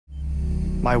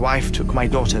my wife took my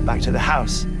daughter back to the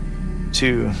house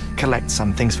to collect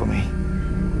some things for me.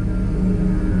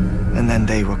 And then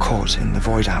they were caught in the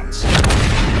void outs.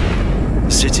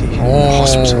 The city and the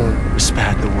hospital were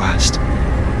spared the worst.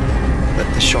 But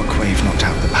the shockwave knocked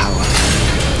out the power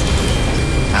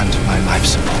and my life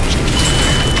support.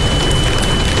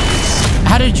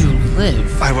 How did you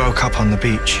live? I woke up on the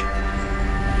beach.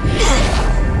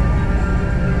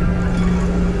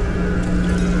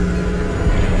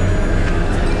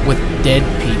 With dead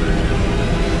people.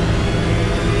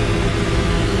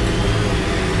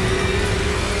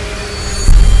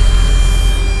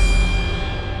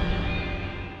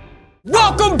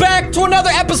 Welcome back to another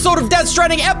episode of Death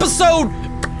Stranding, episode...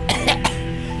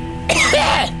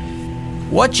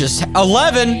 What just...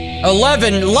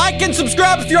 11. Like and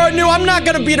subscribe if you are new. I'm not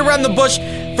gonna beat around the bush.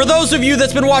 For those of you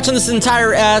that's been watching this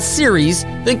entire series,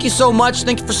 thank you so much.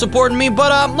 Thank you for supporting me.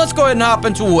 But let's go ahead and hop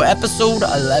into episode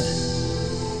 11.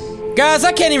 Guys,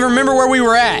 I can't even remember where we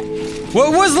were at.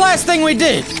 What was the last thing we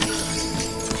did?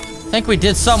 I think we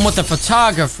did something with the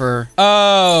photographer.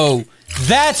 Oh,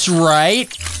 that's right.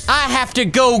 I have to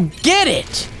go get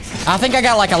it. I think I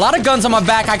got like a lot of guns on my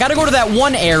back. I gotta go to that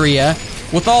one area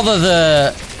with all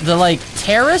the like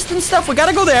terrorists and stuff. We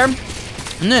gotta go there.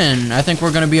 And then I think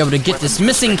we're gonna be able to get this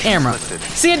missing camera.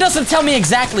 See, it doesn't tell me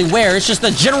exactly where. It's just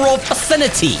the general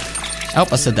vicinity. I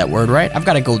hope I said that word right. I've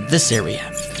gotta go this area.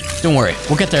 Don't worry,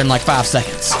 we'll get there in like 5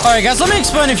 seconds. All right, guys, let me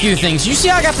explain a few things. You see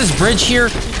how I got this bridge here?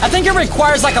 I think it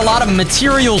requires like a lot of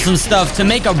materials and stuff to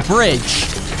make a bridge.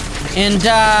 And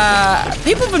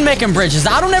people have been making bridges.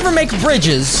 I don't ever make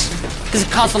bridges because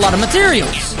it costs a lot of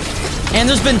materials. And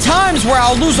there's been times where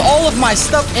I'll lose all of my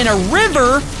stuff in a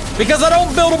river because I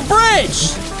don't build a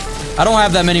bridge. I don't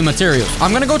have that many materials.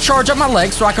 I'm gonna go charge up my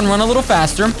legs so I can run a little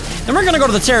faster. Then we're gonna go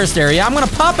to the terrorist area. I'm gonna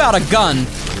pop out a gun,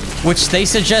 which they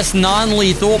suggest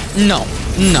non-lethal. No.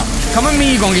 Come at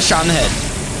me, you're gonna get shot in the head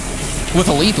with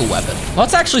a lethal weapon.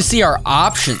 Let's actually see our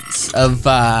options of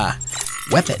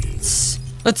weapons.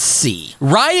 Let's see.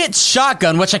 Riot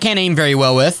shotgun, which I can't aim very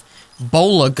well with.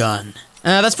 Bola gun.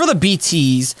 That's for the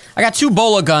BTs. I got 2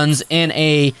 bola guns and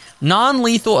a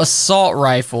non-lethal assault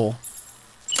rifle.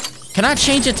 Can I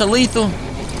change it to lethal?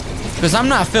 Because I'm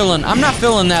not feeling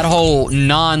that whole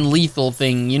non-lethal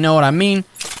thing. You know what I mean?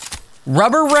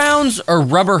 Rubber rounds or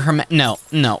rubber No,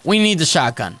 we need the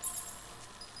shotgun.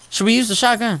 Should we use the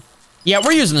shotgun? Yeah,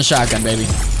 we're using the shotgun, baby.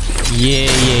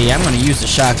 Yeah, I'm gonna use the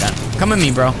shotgun. Come at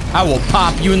me, bro. I will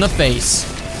pop you in the face.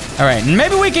 All right,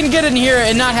 maybe we can get in here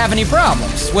and not have any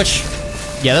problems, which,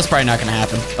 yeah, that's probably not gonna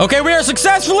happen. Okay, we are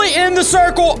successfully in the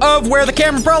circle of where the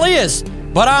camera probably is,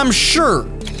 but I'm sure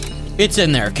it's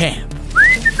in their camp.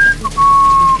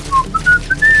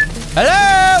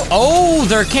 Hello? Oh,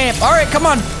 they're camp. All right, come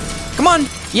on.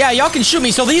 Yeah, y'all can shoot me.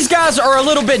 So these guys are a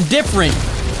little bit different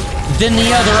than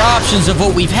the other options of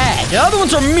what we've had. The other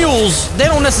ones are mules. They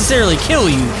don't necessarily kill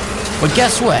you. But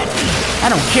guess what?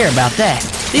 I don't care about that.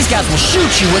 These guys will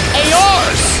shoot you with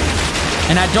ARs.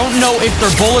 And I don't know if their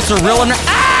bullets are real or not.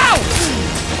 Ow!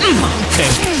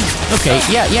 Okay,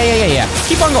 yeah.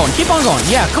 Keep on going.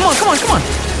 Yeah, come on.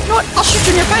 You know what? I'll shoot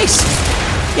you in your face.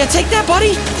 Yeah, take that,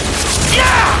 buddy. Yeah!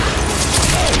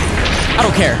 I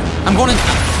don't care. I'm going to...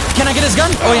 Can I get his gun?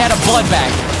 Oh, he had a blood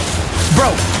bag.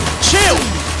 Bro, chill.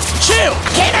 I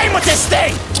can't aim with this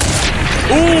thing.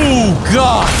 Ooh,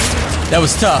 God. That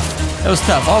was tough.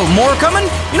 Oh, more coming?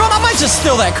 You know what? I might just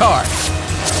steal that car.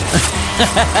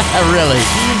 Really?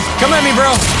 Come at me,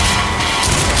 bro.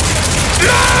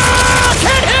 Ah,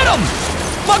 can't hit him.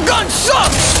 My gun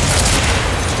sucks.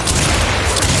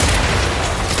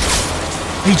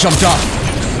 He jumped off.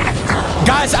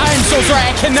 Guys, I am so sorry.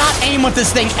 I cannot aim with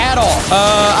this thing at all.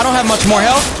 I don't have much more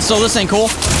health, so this ain't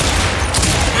cool.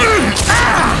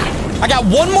 I got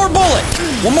one more bullet.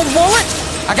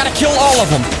 I gotta kill all of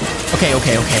them. Okay.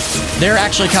 They're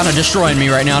actually kind of destroying me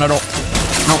right now, and I don't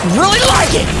really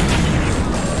like it.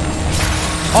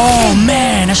 Oh,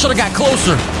 man. I should have got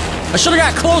closer. I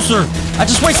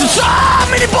just wasted so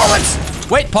many bullets.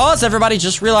 Wait, pause, everybody.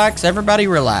 Just relax. Everybody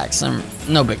relax.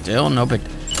 No big deal.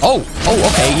 Oh,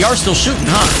 okay. You're still shooting,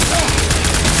 huh?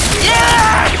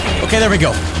 Yeah! Okay, there we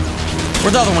go.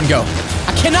 Where'd the other one go?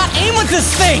 I cannot aim with this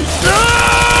thing.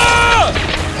 Ah!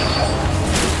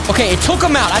 Okay, it took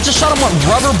him out. I just shot him with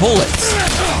rubber bullets.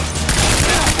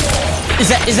 Is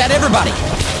that everybody?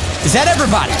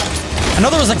 I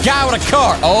know there was a guy with a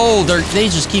car. Oh, they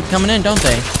just keep coming in, don't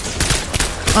they?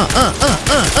 Pop.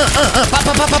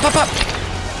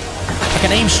 I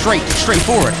can aim straight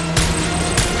forward.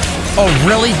 Oh,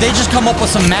 really? They just come up with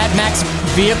some Mad Max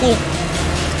vehicle?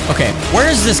 Okay, where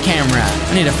is this camera at?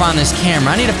 I need to find this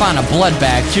camera. I need to find a blood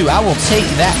bag, too. I will take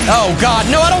that. Oh, God.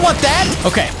 No, I don't want that.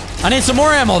 Okay, I need some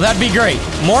more ammo. That'd be great.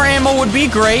 More ammo would be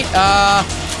great.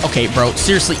 Okay, bro.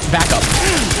 Seriously, back up.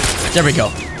 There we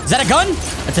go. Is that a gun?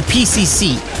 That's a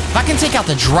PCC. If I can take out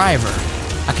the driver,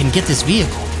 I can get this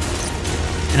vehicle.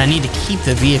 And I need to keep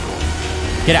the vehicle.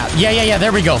 Get out. Yeah.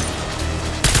 There we go.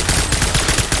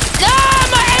 Ah,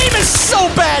 my aim is so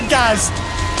bad, guys.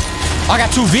 I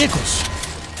got 2 vehicles.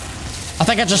 I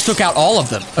think I just took out all of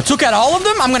them. I took out all of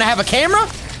them? I'm gonna have a camera?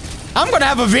 I'm gonna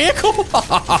have a vehicle?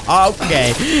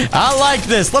 Okay, I like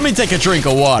this. Let me take a drink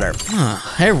of water.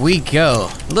 Here we go.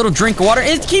 A little drink of water.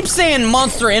 It keeps saying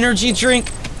Monster Energy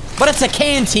drink, but it's a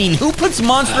canteen. Who puts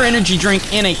Monster Energy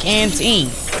drink in a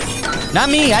canteen? Not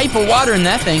me. I put water in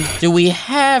that thing. Do we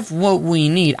have what we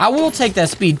need? I will take that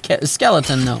speed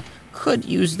skeleton, though. Could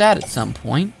use that at some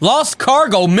point. Lost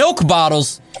cargo, milk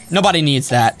bottles. Nobody needs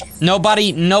that.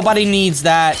 Nobody needs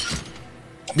that.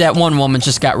 That one woman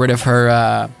just got rid of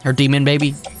her demon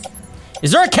baby.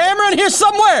 Is there a camera in here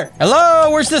somewhere? Hello,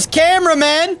 where's this camera,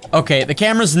 man? Okay, the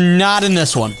camera's not in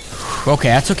this one.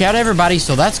 Okay, I took out everybody,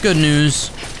 so that's good news.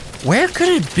 Where could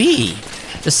it be?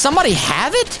 Does somebody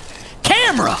have it?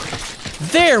 Camera!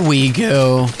 There we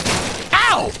go.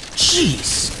 Ow!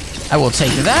 Jeez. I will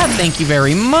take that, thank you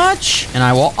very much. And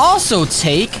I will also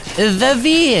take the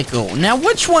vehicle. Now,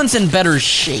 which one's in better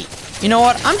shape? You know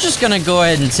what, I'm just gonna go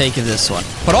ahead and take this one.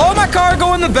 Put all my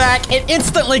cargo in the back, it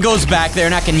instantly goes back there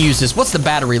and I can use this. What's the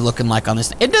battery looking like on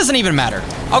this? It doesn't even matter.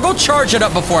 I'll go charge it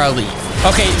up before I leave.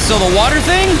 Okay, so the water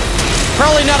thing,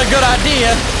 probably not a good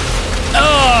idea.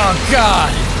 Oh,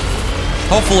 God.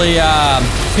 Hopefully,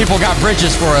 people got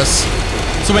bridges for us,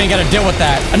 so we ain't gotta deal with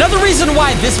that. Another reason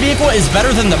why this vehicle is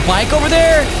better than the bike over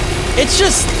there, it's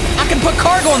just, I can put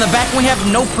cargo in the back and we have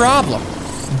no problem.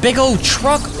 Big old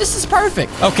truck, this is perfect.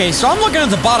 Okay, so I'm looking at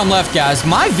the bottom left, guys.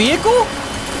 My vehicle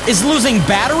is losing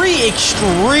battery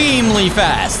extremely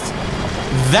fast.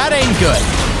 That ain't good.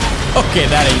 Okay,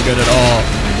 that ain't good at all.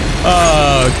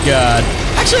 Oh, God.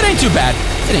 Actually, it ain't too bad.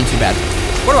 It ain't too bad.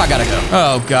 Where do I gotta go?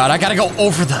 Oh, God, I gotta go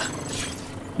over the...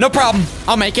 No problem.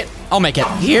 I'll make it. I'll make it.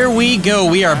 Here we go.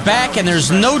 We are back, and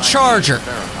there's no charger.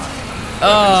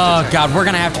 Oh, God, we're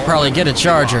gonna have to probably get a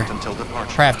charger.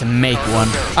 Probably have to make one.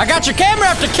 I got your camera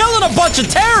after killing a bunch of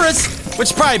terrorists,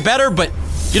 which is probably better, but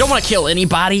you don't want to kill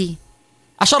anybody.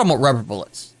 I shot him with rubber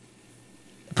bullets.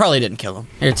 Probably didn't kill him.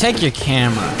 Here, take your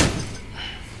camera.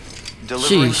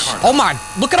 Sheesh. Oh, my.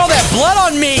 Look at all that blood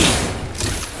on me.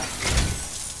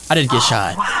 I did get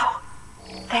shot. Wow.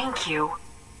 Thank you.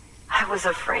 I was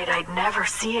afraid I'd never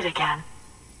see it again.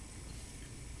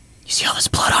 You see all this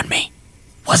blood on me?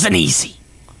 Wasn't easy.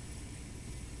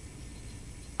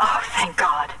 Oh, thank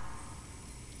God.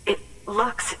 It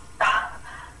looks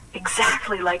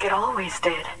exactly like it always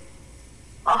did.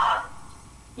 Oh,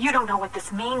 you don't know what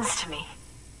this means to me.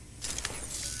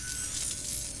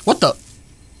 What the?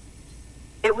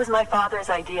 It was my father's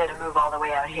idea to move all the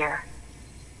way out here.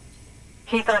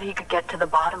 He thought he could get to the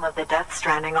bottom of the Death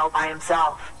Stranding all by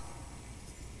himself.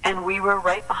 And we were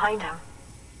right behind him.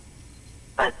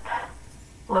 But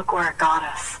look where it got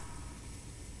us.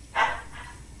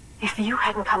 If you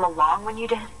hadn't come along when you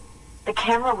did, the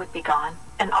camera would be gone,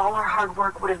 and all our hard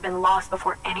work would have been lost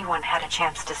before anyone had a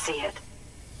chance to see it.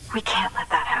 We can't let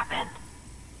that happen.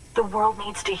 The world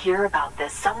needs to hear about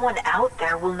this. Someone out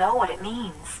there will know what it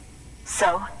means.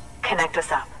 So, connect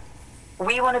us up.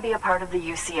 We want to be a part of the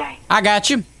UCA. I got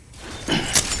you.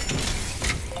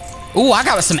 Ooh, I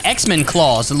got some X-Men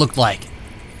claws, it looked like.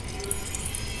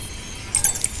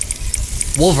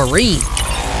 Wolverine.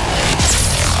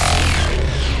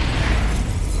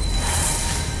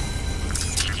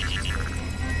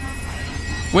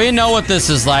 We know what this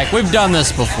is like. We've done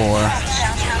this before.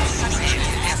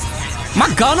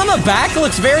 My gun on the back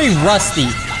looks very rusty.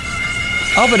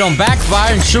 I hope it don't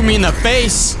backfire and shoot me in the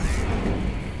face.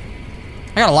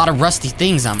 I got a lot of rusty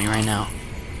things on me right now.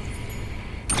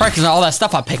 Probably because of all that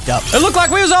stuff I picked up. It looked like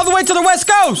we was all the way to the West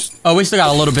Coast. Oh, we still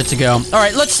got a little bit to go. All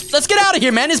right, let's get out of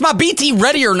here, man. Is my BT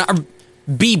ready or not?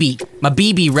 BB. My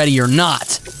BB ready or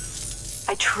not?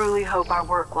 I truly hope our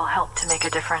work will help to make a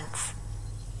difference.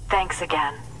 Thanks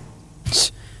again.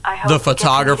 I hope the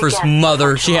photographer's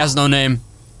mother. She has no name.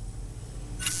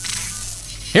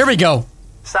 Here we go.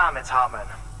 Sam, it's Hartman.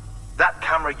 That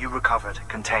camera you recovered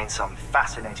contains some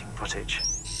fascinating footage.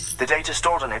 The data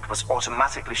stored on it was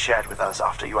automatically shared with us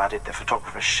after you added the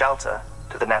photographer's shelter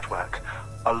to the network,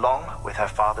 along with her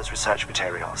father's research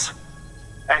materials.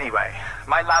 Anyway,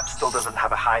 my lab still doesn't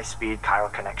have a high-speed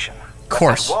chiral connection. Of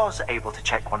course. But I was able to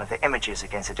check one of the images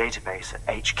against a database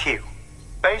at HQ.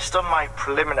 Based on my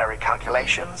preliminary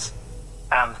calculations,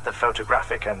 and the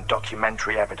photographic and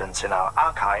documentary evidence in our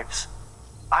archives,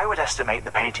 I would estimate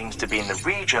the paintings to be in the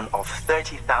region of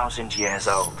 30,000 years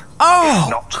old, if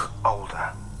not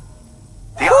older.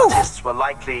 The artists were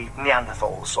likely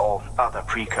Neanderthals or other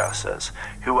precursors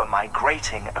who were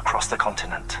migrating across the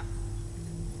continent.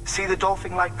 See the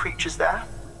dolphin-like creatures there?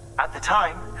 At the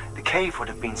time, the cave would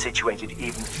have been situated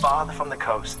even farther from the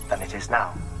coast than it is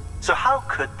now. So how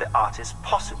could the artists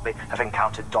possibly have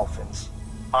encountered dolphins?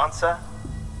 Answer: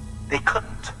 they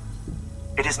couldn't.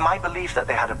 It is my belief that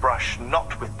they had a brush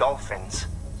not with dolphins,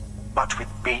 but with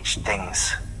beach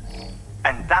things.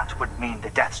 And that would mean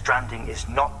the Death Stranding is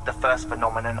not the first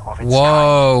phenomenon of its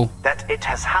kind. That it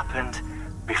has happened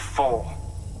before.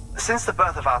 Since the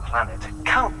birth of our planet,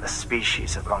 countless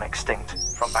species have gone extinct,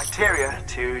 from bacteria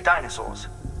to dinosaurs.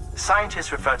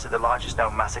 Scientists refer to the largest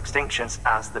known mass extinctions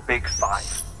as the Big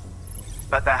Five.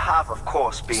 But there have, of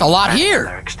course, been many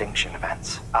other extinction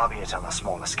events, albeit on a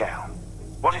smaller scale.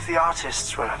 What if the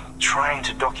artists were trying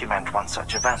to document one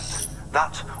such event,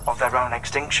 that of their own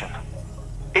extinction?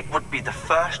 It would be the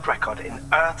first record in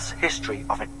Earth's history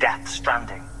of a Death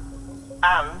Stranding.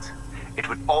 And it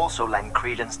would also lend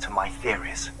credence to my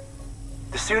theories.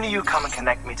 The sooner you come and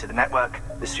connect me to the network,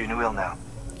 the sooner we'll know.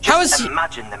 Just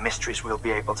imagine the mysteries we'll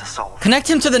be able to solve. Connect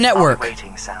him to the network. I'll be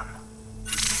waiting, Sam.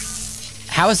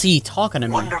 How is he talking to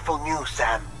me? Wonderful news,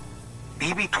 Sam.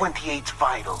 BB-28's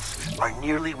vitals are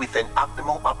nearly within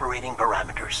optimal operating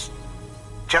parameters.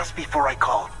 Just before I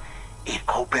called, it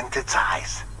opened its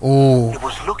eyes. Ooh. It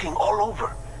was looking all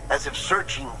over, as if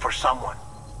searching for someone.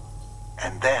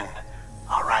 And then,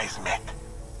 our eyes met.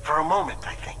 For a moment,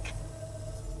 I think.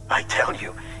 I tell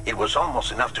you, it was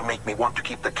almost enough to make me want to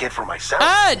keep the kid for myself.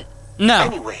 No.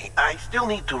 Anyway, I still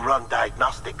need to run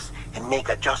diagnostics and make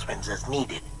adjustments as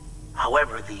needed.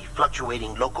 However, the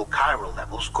fluctuating local chiral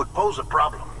levels could pose a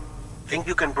problem. Think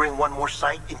you can bring one more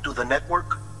site into the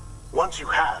network? Once you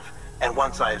have, and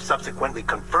once I have subsequently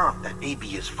confirmed that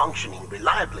BB is functioning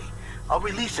reliably, I'll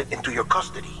release it into your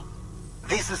custody.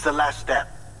 This is the last step.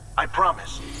 I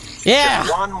promise. Yeah.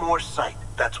 Just one more site.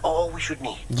 That's all we should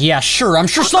need. Yeah, sure. I'm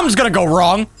sure something's gonna go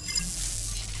wrong.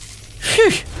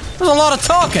 Phew. There's a lot of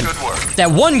talking. That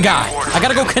one guy. I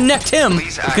gotta go connect him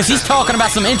because he's talking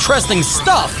about some interesting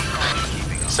stuff.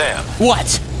 Sam.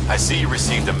 What? I see you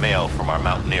received a mail from our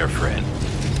mountaineer friend.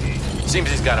 Seems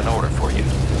he's got an order for you.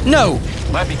 No.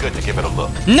 Might be good to give it a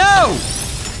look. No!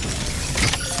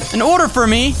 An order for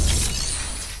me?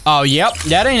 Oh, yep.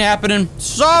 That ain't happening.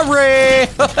 Sorry.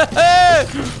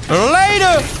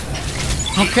 Later.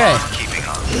 Okay.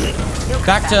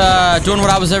 Back to doing what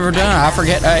I was ever doing. I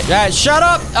forget. Shut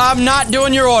up. I'm not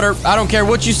doing your order. I don't care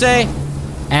what you say.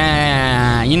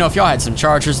 And, you know, if y'all had some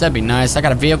chargers, that'd be nice. I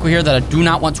got a vehicle here that I do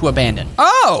not want to abandon.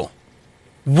 Oh.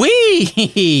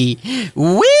 Wee.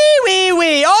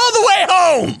 All the way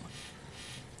home.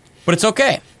 But it's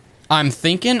okay. I'm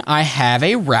thinking I have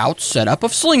a route set up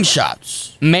of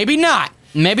slingshots. Maybe not.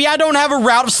 Maybe I don't have a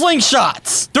route of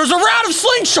slingshots. There's a route of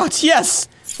slingshots, yes.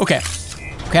 Okay,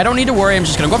 I don't need to worry. I'm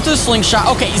just gonna go up to the slingshot.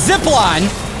 Okay, zip line.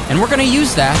 And we're gonna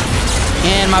use that.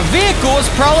 And my vehicle is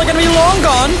probably gonna be long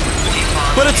gone.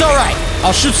 But it's all right.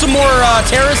 I'll shoot some more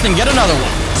terrorists and get another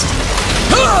one.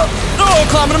 Oh,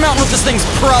 climbing a mountain with this thing's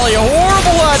probably a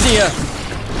horrible idea.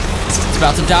 It's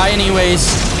about to die anyways.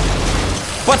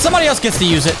 But somebody else gets to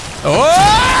use it.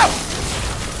 Oh!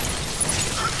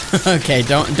 Okay,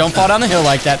 don't fall down the hill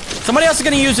like that. Somebody else is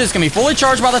gonna use it. It's gonna be fully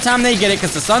charged by the time they get it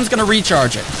because the sun's gonna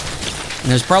recharge it.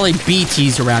 And there's probably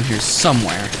BTs around here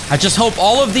somewhere. I just hope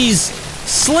all of these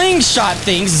slingshot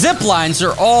things, zip lines,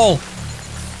 are all...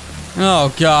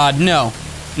 Oh, God, no.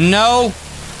 No.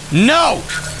 No!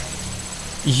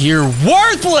 You're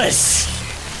worthless!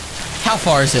 How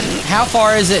far is it? How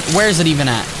far is it? Where is it even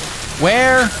at?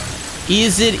 Where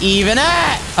is it even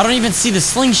at? I don't even see the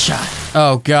slingshot.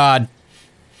 Oh, God.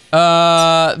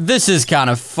 This is kind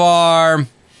of far.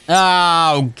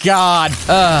 Oh, God.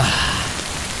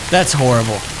 That's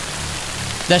horrible.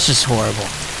 That's just horrible.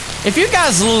 If you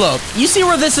guys look, you see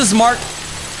where this is marked?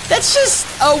 That's just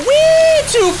a wee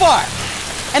too far.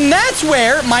 And that's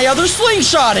where my other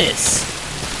slingshot is.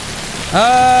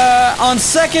 On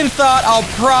second thought, I'll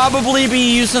probably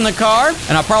be using the car,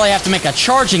 and I'll probably have to make a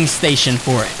charging station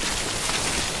for it.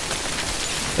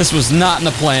 This was not in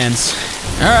the plans.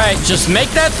 All right, just make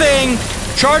that thing,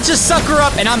 charge this sucker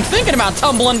up, and I'm thinking about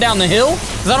tumbling down the hill,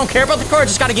 because I don't care about the car, I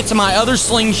just gotta get to my other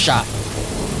slingshot.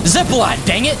 Zipline,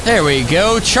 dang it. There we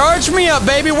go. Charge me up,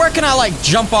 baby. Where can I, like,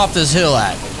 jump off this hill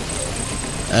at?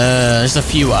 There's a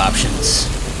few options.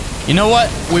 You know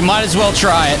what? We might as well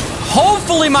try it.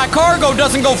 Hopefully my cargo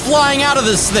doesn't go flying out of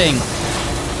this thing.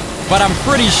 But I'm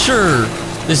pretty sure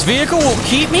This vehicle will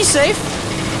keep me safe.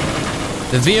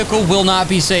 The vehicle will not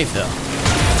be safe, though.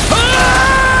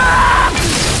 Ah!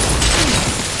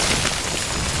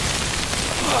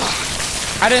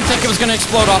 I didn't think it was gonna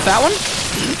explode off that one.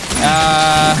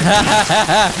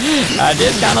 I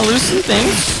did kind of lose some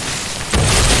things.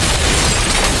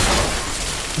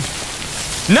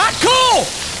 Not cool!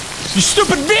 You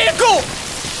stupid vehicle!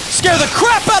 Scare the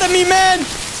crap out of me, man!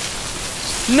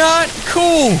 Not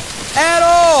cool at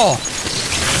all.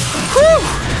 Whew.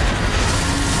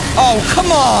 Oh,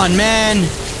 come on, man.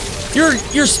 You're...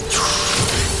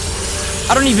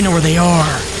 I don't even know where they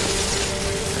are.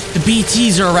 The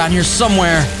BTs are around here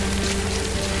somewhere.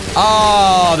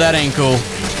 Oh, that ain't cool.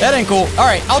 That ain't cool. All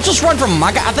right, I'll just run from them.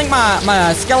 I think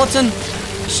my skeleton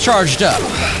is charged up.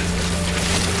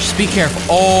 Just be careful.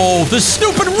 Oh, the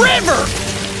stupid river!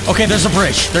 Okay, there's a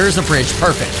bridge. There's a bridge.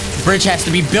 Perfect. The bridge has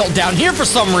to be built down here for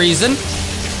some reason.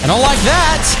 I don't like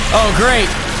that. Oh, great.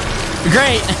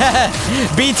 Great.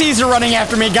 BTs are running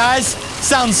after me, guys.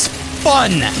 Sounds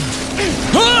fun.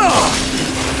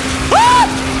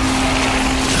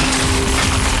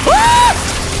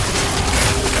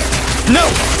 No!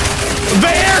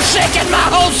 They're shaking my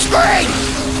whole screen!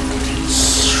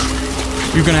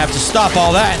 You're gonna have to stop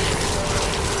all that.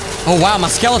 Oh wow, my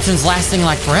skeleton's lasting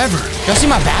like forever. Y'all see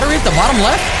my battery at the bottom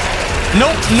left?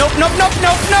 Nope, nope, nope, nope,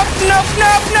 nope, nope, nope,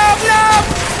 nope, nope, nope!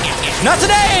 Not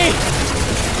today!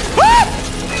 Woo!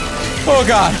 Oh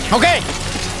god. Okay,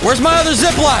 where's my other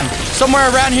zip line? Somewhere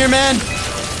around here, man.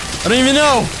 I don't even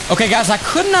know. Okay, guys, I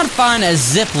could not find a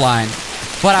zip line,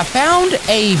 but I found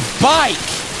a bike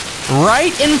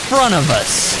right in front of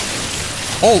us.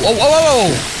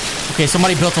 Oh. Okay,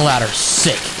 somebody built a ladder.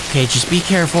 Sick. Okay, just be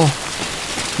careful.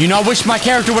 You know, I wish my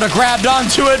character would have grabbed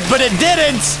onto it, but it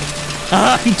didn't.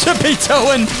 I'm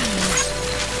tippy-toeing.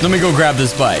 Let me go grab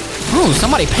this bike. Ooh,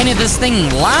 somebody painted this thing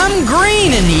lime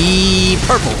green and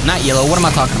purple, not yellow. What am I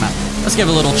talking about? Let's give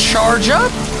a little charge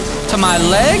up to my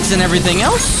legs and everything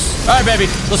else. All right, baby,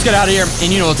 let's get out of here.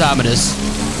 And you know what time it is.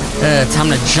 Time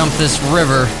to jump this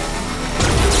river.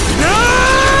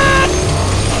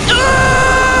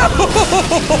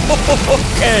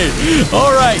 Okay,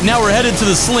 all right, now we're headed to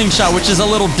the slingshot, which is a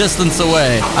little distance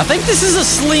away. I think this is a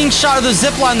slingshot of the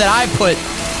zipline that I put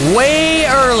way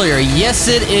earlier. Yes,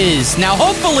 it is. Now,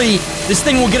 hopefully, this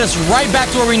thing will get us right back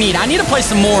to where we need. I need to place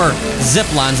some more zip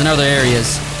lines in other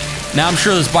areas. Now, I'm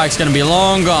sure this bike's gonna be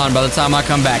long gone by the time I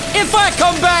come back. If I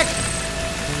come back,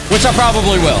 which I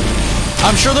probably will.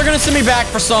 I'm sure they're gonna send me back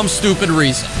for some stupid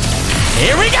reason.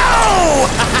 Here we go!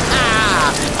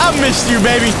 I missed you,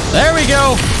 baby. There we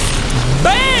go.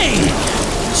 Bang!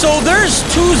 So there's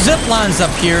 2 zip lines up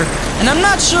here, and I'm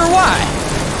not sure why.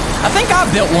 I think I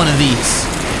built one of these.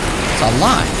 It's a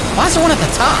line. Why is there one at the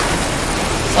top?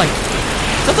 It's like,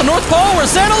 is that the North Pole where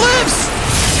Santa lives?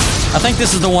 I think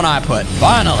this is the one I put.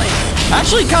 Finally.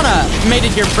 Actually kind of made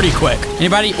it here pretty quick.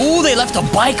 Anybody? Ooh, they left a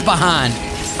bike behind.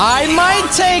 I might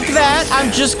take that.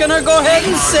 I'm just gonna go ahead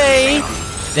and say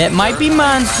that might be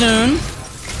mine soon.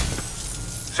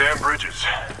 Sam Bridges,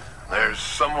 there's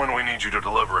someone we need you to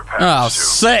deliver a package Oh, to.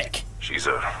 sick. She's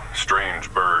a strange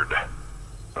bird.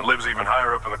 It lives even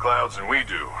higher up in the clouds than we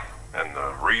do. And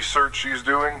the research she's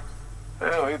doing,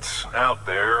 well, it's out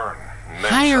there. And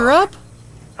then Higher some. up?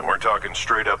 And we're talking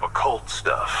straight up occult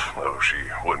stuff, though she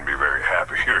wouldn't be very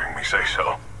happy hearing me say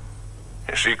so.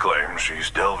 And she claims she's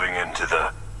delving into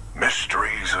the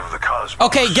mysteries of the cosmos.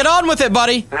 Okay, get on with it,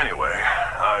 buddy. Anyway,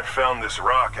 I found this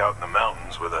rock out in the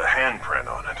mountains with a handprint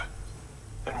on it.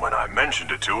 And when I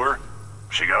mentioned it to her,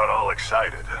 she got all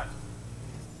excited.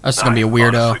 That's gonna be a I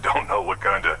weirdo. honestly don't know what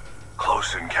kind of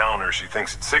close encounter she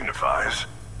thinks it signifies.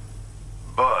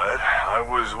 But I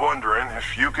was wondering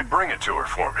if you could bring it to her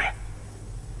for me.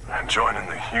 And joining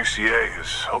the UCA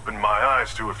has opened my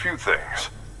eyes to a few things.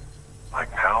 Like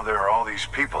how there are all these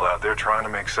people out there trying to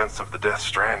make sense of the Death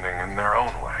Stranding in their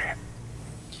own way.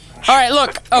 All right,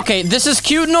 look, okay, this is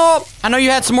cute and all. I know you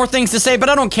had some more things to say, but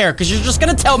I don't care, because you're just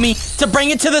gonna tell me to bring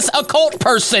it to this occult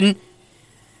person,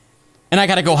 and I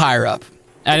gotta go higher up.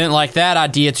 I didn't like that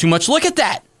idea too much. Look at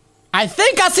that. I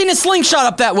think I seen a slingshot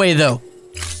up that way, though.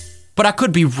 But I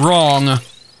could be wrong. All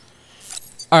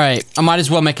right, I might as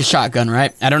well make a shotgun,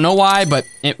 right? I don't know why, but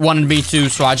it wanted me to,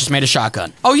 so I just made a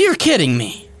shotgun. Oh, you're kidding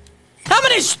me. How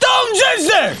many stones is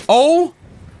there? Oh,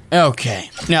 okay.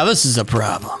 Now, this is a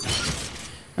problem.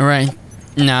 All right,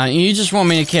 now you just want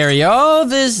me to carry all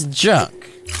this junk.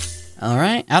 All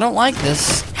right, I don't like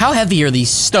this. How heavy are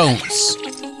these stones?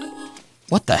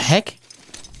 What the heck?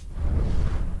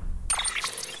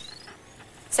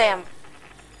 Sam,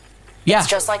 Yeah. it's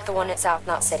just like the one at South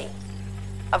Knot City.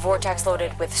 A vortex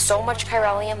loaded with so much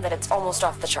chiralium that it's almost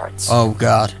off the charts. Oh,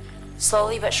 God.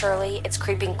 Slowly but surely, it's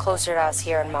creeping closer to us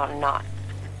here in Mountain Knot.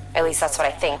 At least that's what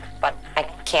I think, but I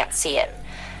can't see it.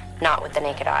 Not with the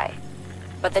naked eye.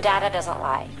 But the data doesn't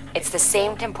lie. It's the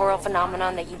same temporal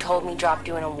phenomenon that you told me dropped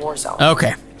you in a war zone.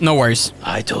 Okay, no worries.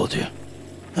 I told you.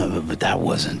 But that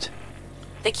wasn't.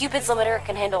 The Cupid's limiter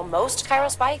can handle most chiral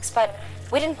spikes, but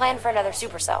we didn't plan for another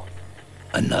supercell.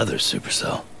 Another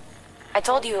supercell. I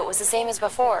told you it was the same as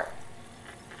before.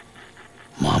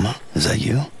 Mama, is that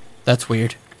you? That's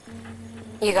weird.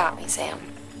 You got me, Sam.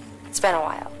 It's been a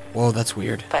while, Whoa, that's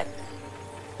weird. but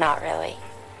not really.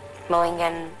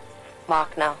 Mulligan,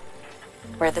 Machna,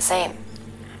 we're the same.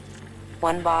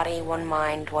 One body, one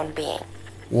mind, one being.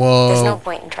 Whoa. There's no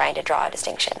point in trying to draw a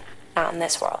distinction. Not in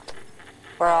this world.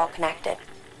 We're all connected.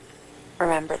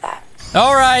 Remember that.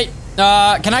 All right.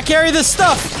 Can I carry this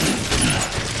stuff?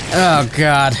 Oh,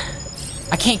 God.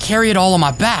 I can't carry it all on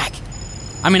my back.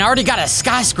 I mean, I already got a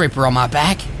skyscraper on my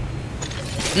back.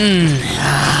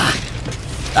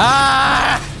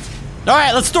 All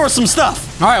right, let's store some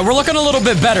stuff. All right, we're looking a little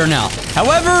bit better now.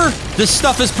 However, this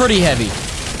stuff is pretty heavy.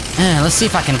 Let's see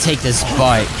if I can take this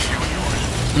bike.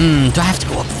 Do I have to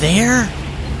go up there?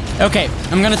 Okay,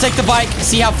 I'm gonna take the bike,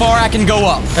 see how far I can go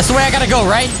up. That's the way I gotta go,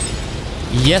 right?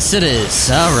 Yes, it is.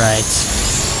 All right.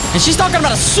 And she's talking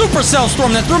about a supercell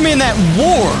storm that threw me in that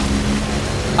war.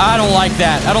 I don't like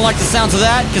that. I don't like the sounds of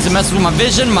that because it messes with my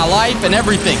vision, my life, and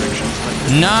everything.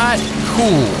 Not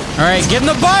cool. All right, getting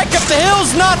the bike up the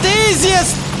hill's not the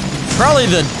easiest. Probably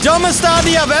the dumbest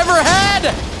idea I've ever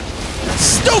had.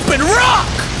 Stupid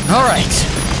rock. All right.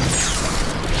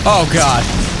 Oh, God.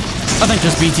 I think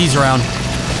there's BTs around.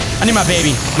 I need my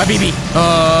baby. My baby.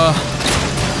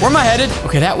 Where am I headed?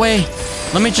 Okay, that way.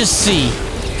 Let me just see.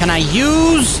 Can I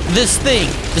use this thing?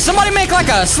 Did somebody make like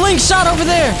a slingshot over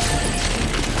there?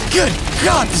 Good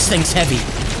God, this thing's heavy.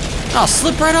 I'll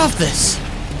slip right off this.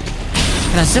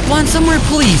 Can I zip line somewhere,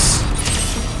 please?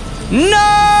 No!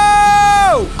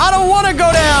 I don't want to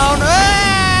go down.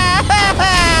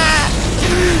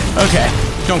 Okay,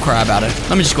 don't cry about it.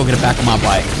 Let me just go get it back on my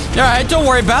bike. All right, don't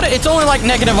worry about it. It's only like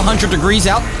negative 100 degrees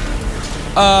out.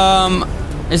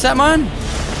 Is that mine?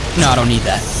 No, I don't need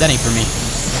that. That ain't for me.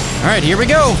 All right, here we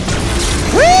go.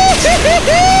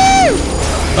 Woo-hoo-hoo-hoo!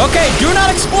 Okay, do not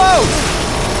explode.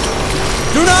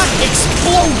 Do not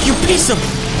explode, you piece of...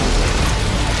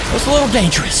 That's a little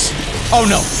dangerous. Oh,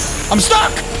 no. I'm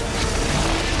stuck.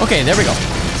 Okay, there we go.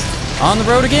 On the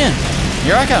road again.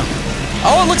 Here I come.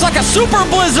 Oh, it looks like a super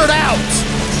blizzard out.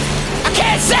 I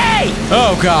can't see.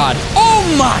 Oh, God. Oh,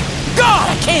 my God.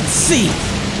 I can't see.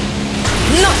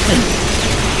 Nothing.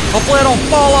 Hopefully I don't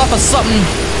fall off of something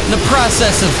in the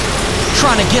process of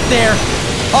trying to get there.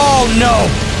 Oh, no.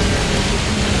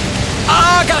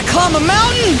 I gotta climb a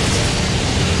mountain.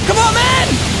 Come on, man.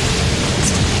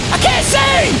 I can't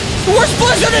see. The worst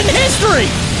blizzard in history.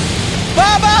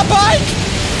 Bye-bye, bike.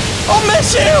 I'll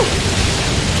miss you.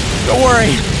 Don't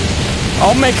worry.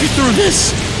 I'll make it through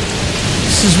this.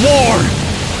 This is war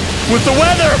with the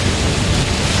weather.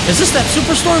 Is this that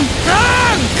superstorm?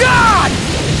 Oh, God!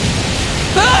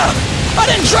 I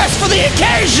didn't dress for the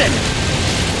occasion!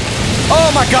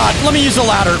 Oh, my God. Let me use a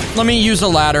ladder. Let me use a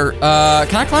ladder.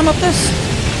 Can I climb up this?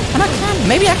 Can I climb?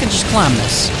 Maybe I can just climb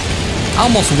this. I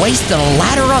almost wasted a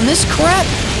ladder on this crap.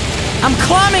 I'm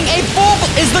climbing a full...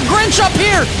 Is the Grinch up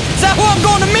here? Is that who I'm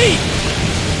going to meet?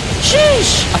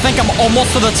 Sheesh. I think I'm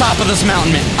almost to the top of this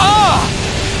mountain, man. Ah!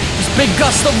 This big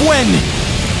gust of wind.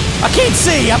 I can't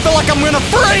see. I feel like I'm gonna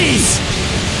freeze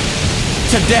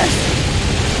to death.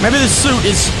 Maybe this suit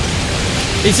is...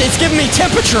 It's giving me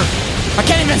temperature. I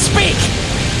can't even speak.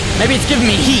 Maybe it's giving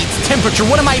me heat, temperature.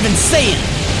 What am I even saying?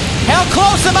 How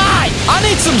close am I? I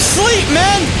need some sleep,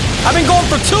 man. I've been going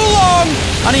for too long.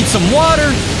 I need some water.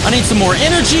 I need some more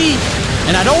energy.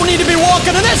 And I don't need to be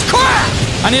walking in this crap.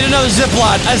 I need another zip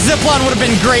line. A zip line would have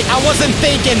been great. I wasn't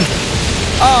thinking.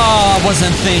 Oh, I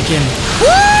wasn't thinking.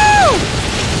 Woo!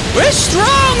 We're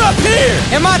strong up here.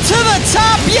 Am I to the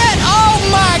top yet? Oh,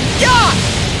 my God.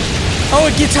 Oh,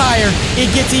 it gets higher. It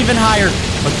gets even higher.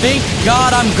 But thank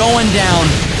God I'm going down.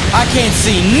 I can't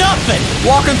see nothing.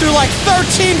 Walking through like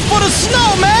 13 foot of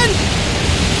snow, man.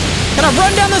 Can I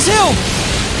run down this hill?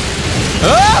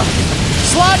 Oh!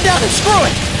 Slide down and screw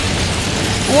it.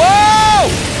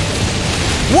 Whoa!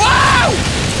 Whoa!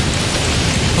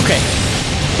 Okay.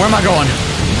 Where am I going?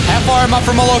 How far am I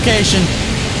from my location?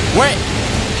 Wait.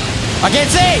 I can't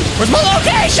see. Where's my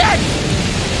location?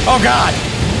 Oh, God.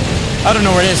 I don't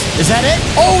know where it is. Is that it?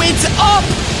 Oh, it's up.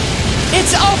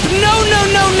 It's up. No, no,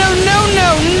 no, no, no, no,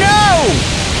 no.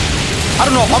 I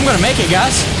don't know if I'm going to make it,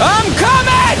 guys. I'm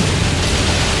coming.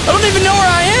 I don't even know where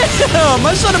I am.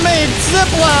 I should have made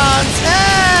zip lines.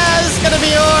 This is gonna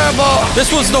be horrible.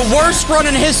 This was the worst run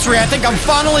in history. I think I'm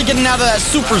finally getting out of that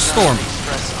superstorm.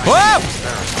 Whoa!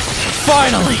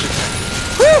 Finally.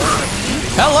 Whew.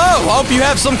 Hello. Hope you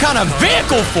have some kind of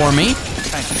vehicle for me.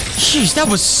 Jeez, that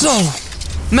was so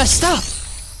messed up.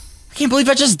 I can't believe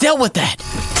I just dealt with that.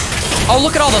 Oh,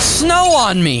 look at all the snow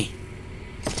on me.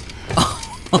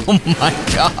 Oh my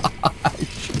gosh.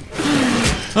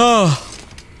 Oh.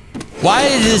 Why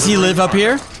does he live up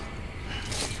here?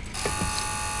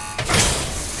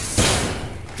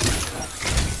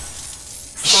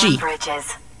 Sam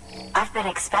Bridges, I've been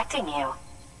expecting you.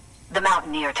 The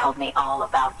Mountaineer told me all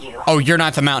about you. Oh, you're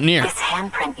not the Mountaineer. This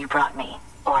handprint you brought me,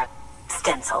 or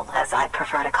stencil, as I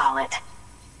prefer to call it,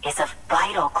 is a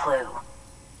vital clue.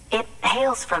 It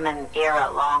hails from an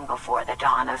era long before the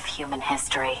dawn of human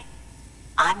history.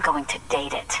 I'm going to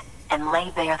date it and lay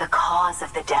bare the cause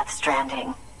of the Death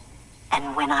Stranding.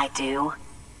 And when I do,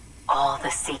 all the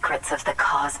secrets of the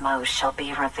cosmos shall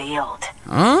be revealed.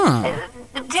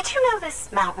 Did you know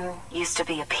this mountain used to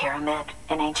be a pyramid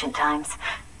in ancient times?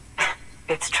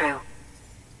 It's true.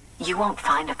 You won't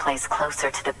find a place closer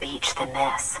to the beach than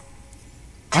this.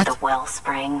 To the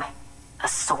wellspring, a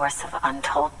source of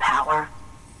untold power.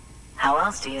 How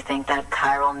else do you think that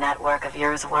chiral network of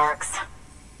yours works?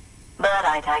 But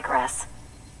I digress.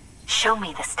 Show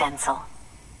me the stencil.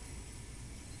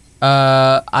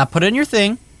 I put in your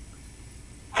thing.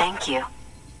 Thank you.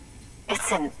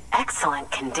 It's in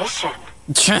excellent condition.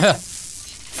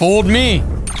 Fooled me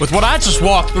with what I just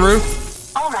walked through.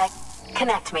 All right,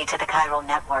 connect me to the chiral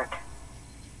network.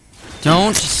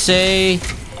 Don't say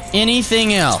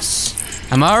anything else.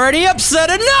 I'm already upset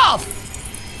enough.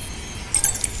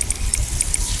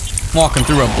 Walking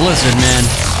through a blizzard,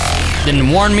 man. Didn't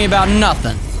warn me about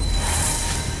nothing.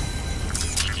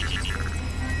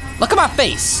 Look at my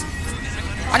face.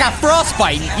 I got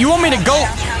frostbite. You want me to go?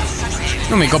 You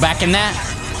want me to go back in that?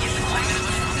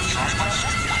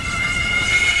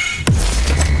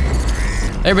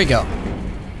 There we go.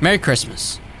 Merry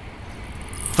Christmas.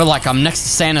 Feel like I'm next to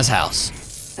Santa's house.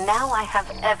 Now I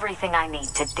have everything I need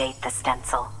to date the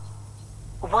stencil.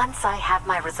 Once I have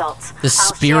my results, The I'll share them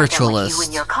with spiritualist. you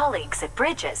and your colleagues at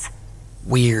Bridges.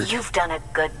 Weird. You've done a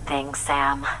good thing,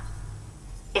 Sam.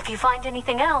 If you find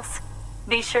anything else,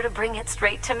 be sure to bring it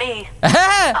straight to me.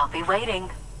 I'll be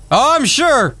waiting. Oh, I'm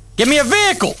sure. Give me a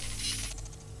vehicle.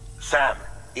 Sam,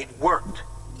 it worked.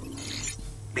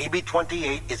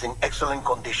 BB-28 is in excellent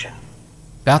condition.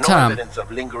 About No time. evidence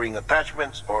of lingering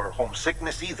attachments or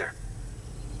homesickness either.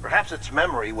 Perhaps its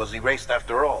memory was erased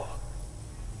after all.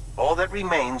 All that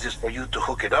remains is for you to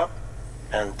hook it up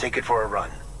and take it for a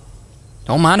run.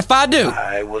 Don't mind if I do.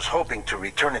 I was hoping to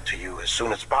return it to you as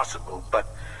soon as possible, but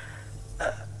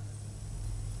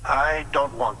I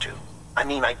don't want to. I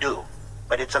mean, I do,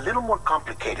 but it's a little more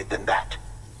complicated than that.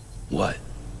 What?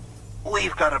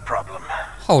 We've got a problem.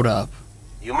 Hold up.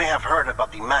 You may have heard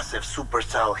about the massive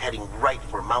supercell heading right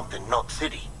for Mountain Knot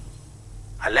City.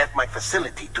 I left my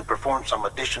facility to perform some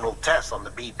additional tests on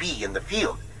the BB in the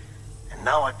field, and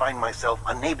now I find myself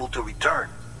unable to return.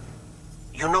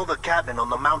 You know the cabin on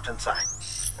the mountainside,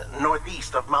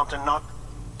 northeast of Mountain Knot?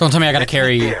 Don't tell me I gotta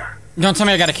carry you. Don't tell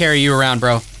me I gotta carry you around,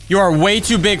 bro. You are way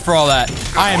too big for all that.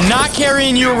 I am not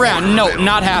carrying you around. No,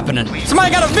 not happening.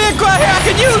 Somebody got a vehicle out here I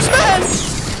could use, man!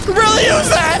 Really use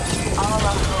that!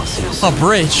 A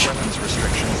bridge.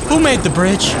 Who made the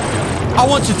bridge? I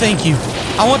want to thank you.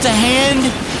 I want to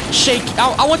shake.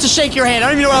 I want to shake your hand. I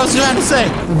don't even know what I was trying to say.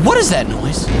 What is that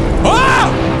noise?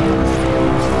 Ah!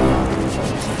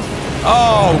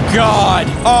 Oh, God.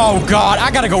 Oh, God.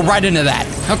 I gotta go right into that.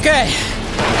 Okay.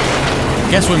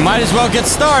 Guess we might as well get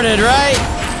started, right?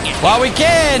 While we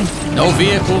can. No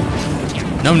vehicle.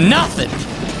 No nothing.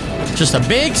 Just a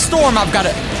big storm I've got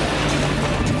to...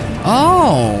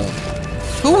 Oh.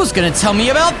 Who was gonna tell me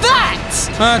about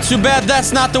that? Too bad that's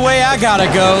not the way I gotta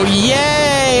go.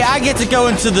 Yay! I get to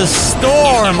go into the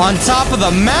storm on top of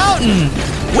the mountain.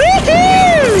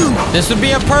 Woohoo! This would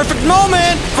be a perfect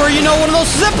moment for, you know, one of those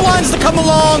zip lines to come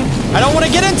along. I don't want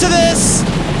to get into this.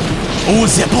 Oh,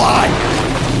 zip line.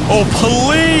 Oh,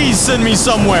 please send me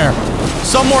somewhere.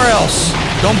 Somewhere else.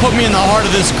 Don't put me in the heart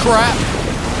of this crap.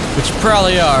 Which you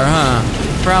probably are, huh?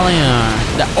 Probably are.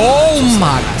 Oh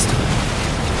my...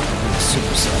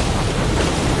 Supercell.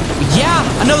 Yeah,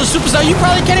 another supercell. You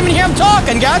probably can't even hear him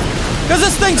talking, guys. Because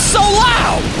this thing's so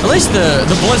loud. At least the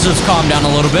blizzard's calmed down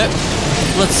a little bit.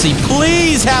 Let's see.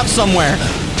 Please have somewhere.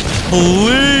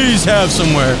 Please have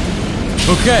somewhere.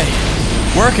 Okay.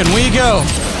 Where can we go?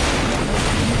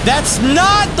 That's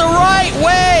not the right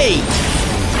way.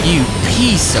 You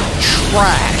piece of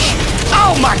trash.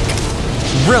 Oh my God.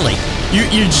 Really?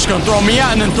 You're just gonna throw me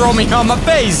out and then throw me on my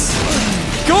face?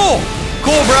 Cool.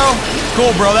 Cool, bro.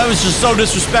 Cool, bro. That was just so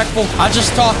disrespectful. I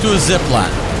just talked to a zipline.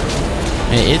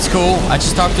 It's cool. I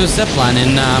just talked to a zipline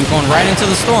and I'm going right into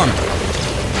the storm.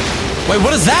 Wait,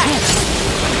 what is that?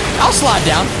 I'll slide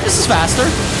down. This is faster.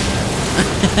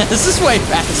 This is way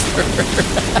faster.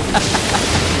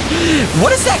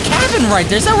 What is that cabin right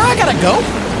there? Is that where I gotta go?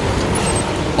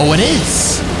 Oh, it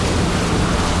is.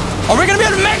 Are we gonna be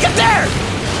able to make it there?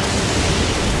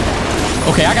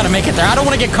 Okay, I gotta make it there. I don't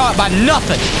want to get caught by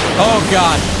nothing. Oh,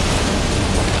 God.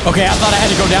 Okay, I thought I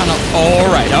had to go down. All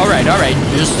right.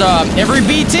 Just, every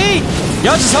BT.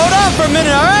 Y'all just hold on for a minute,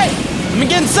 all right? Let me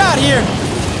get inside here.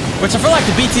 Which I feel like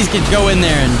the BTs can go in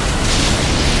there and...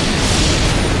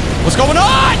 What's going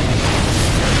on?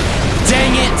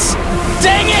 Dang it.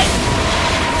 Dang it.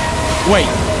 Wait.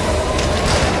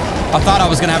 I thought I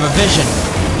was gonna have a vision.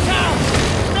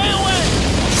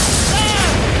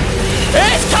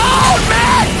 It's cold,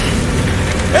 man!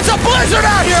 It's a blizzard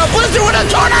out here! A blizzard with a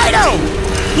tornado!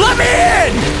 Let me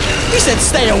in! He said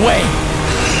stay away.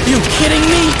 Are you kidding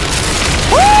me?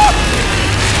 Woo!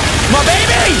 My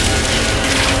baby!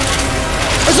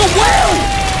 There's a whale!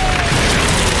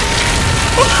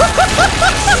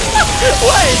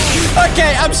 Wait!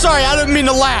 Okay, I'm sorry. I didn't mean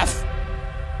to laugh.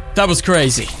 That was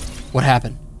crazy. What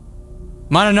happened?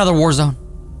 Am I in another war zone?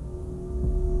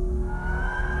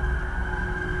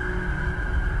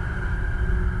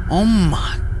 Oh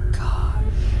my God.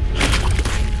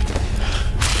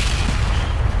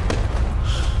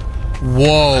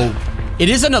 Whoa. It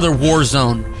is another war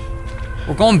zone.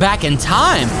 We're going back in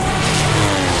time.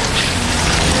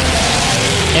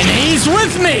 And he's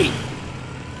with me.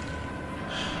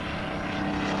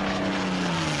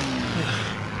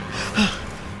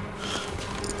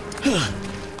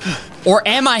 Or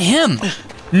am I him?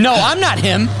 No, I'm not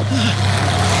him.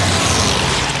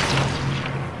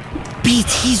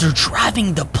 BTs are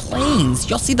driving the planes.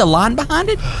 Y'all see the line behind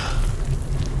it?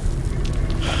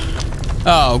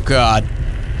 Oh, God.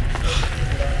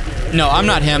 No, I'm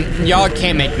not him. Y'all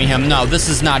can't make me him. No, this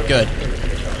is not good.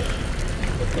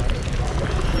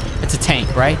 It's a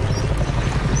tank, right?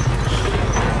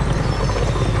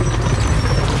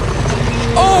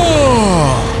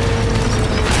 Oh!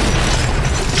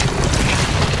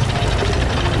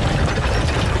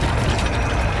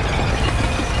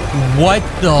 What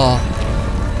the?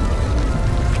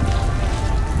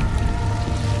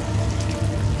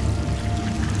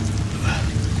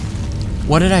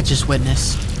 What did I just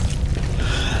witness?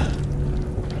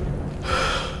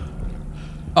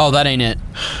 Oh, that ain't it.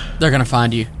 They're gonna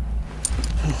find you.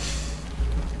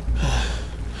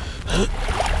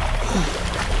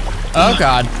 Oh,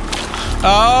 God.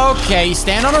 Okay,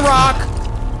 stand on a rock.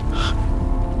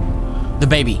 The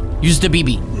baby. Use the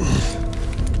BB.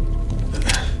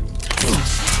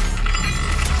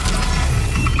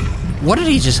 What did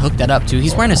he just hook that up to?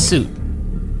 He's wearing a suit.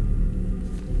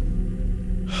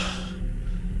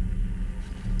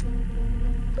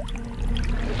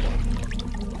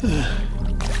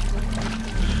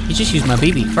 He just used my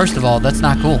BB. First of all, that's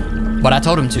not cool. But I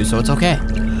told him to, so it's okay.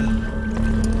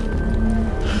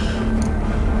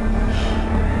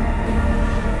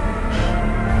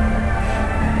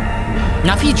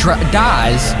 Now if he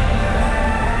dies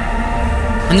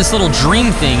in this little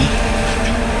dream thing...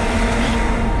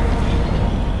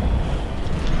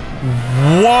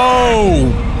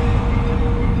 Whoa!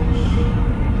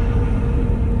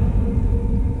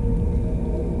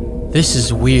 This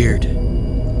is weird.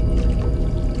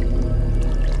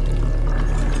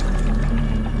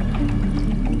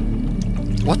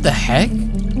 What the heck?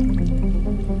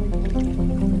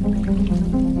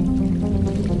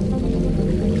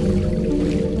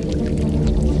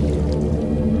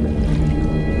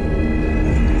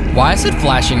 Why is it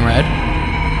flashing red?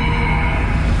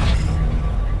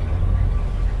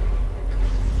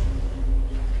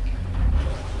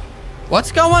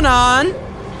 What's going on?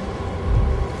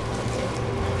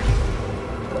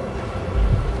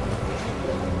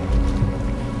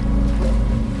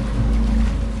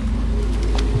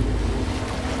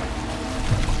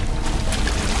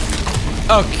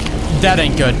 Okay, that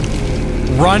ain't good.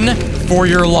 Run for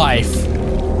your life.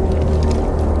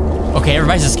 Okay,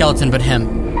 everybody's a skeleton but him.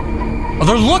 Oh,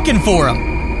 they're looking for him.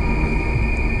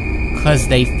 'Cause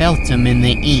they felt him in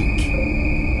the ink.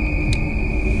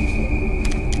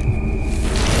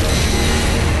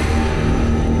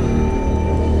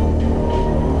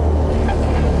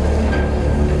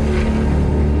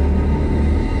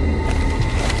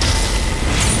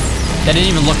 They didn't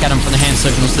even look at him for the hand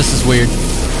signals. This is weird.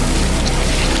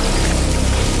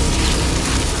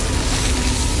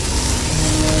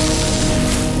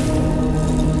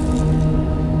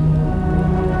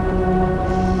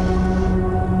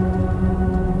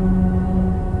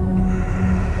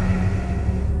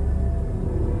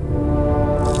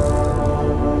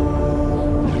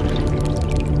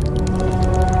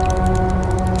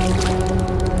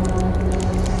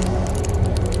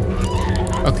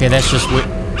 Okay, that's just weird.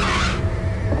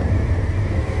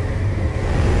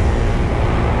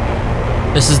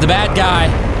 This is the bad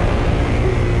guy.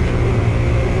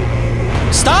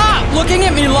 Stop looking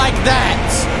at me like that!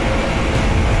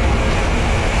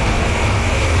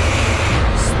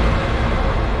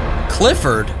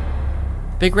 Clifford?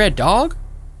 Big red dog?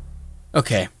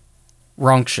 Okay.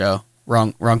 Wrong show.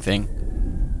 Wrong thing.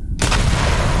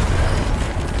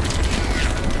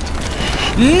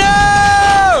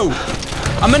 No!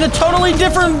 I'm in a totally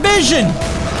different vision!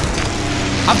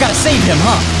 I've got to save him,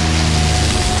 huh?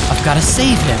 I've got to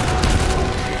save him.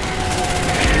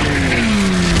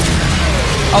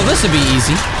 Oh, this would be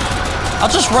easy. I'll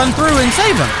just run through and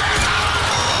save him.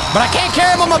 But I can't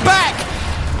carry him on my back!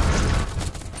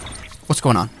 What's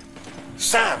going on?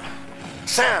 Sam!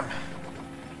 Sam!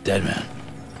 Dead man.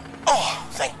 Oh,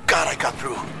 thank God I got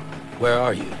through. Where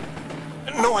are you?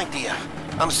 No idea.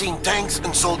 I'm seeing tanks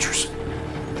and soldiers.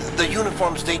 The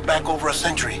uniforms date back over a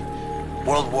century.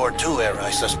 World War II era,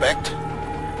 I suspect.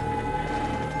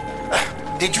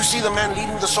 Did you see the man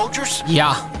leading the soldiers?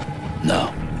 Yeah.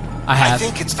 No. I have. I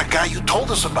think it's the guy you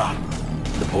told us about.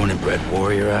 The born and bred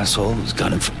warrior asshole who's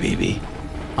gunning for BB. He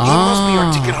must be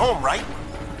our ticket home, right?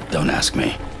 Don't ask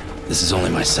me. This is only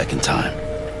my second time.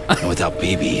 And without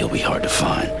BB, he'll be hard to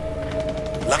find.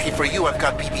 Lucky for you, I've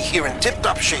got BB here in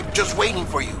tip-top shape, just waiting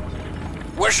for you.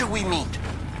 Where should we meet?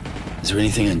 Is there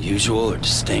anything unusual or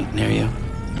distinct near you?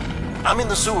 I'm in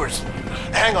the sewers.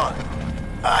 Hang on.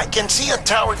 I can see a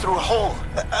tower through a hole.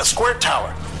 A square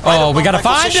tower. Oh, we gotta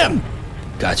find him!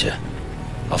 Gotcha.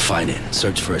 I'll find it.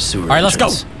 Search for a sewer. Alright, let's go.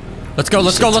 entrance. Let's go,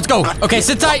 let's go, let's go. Okay,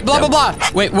 sit tight, blah, blah, blah.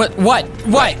 Wait, what?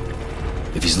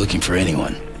 If he's looking for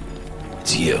anyone,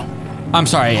 it's you. I'm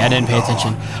sorry, I didn't pay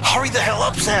attention. Hurry the hell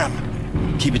up, Sam.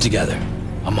 Keep it together.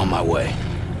 I'm on my way.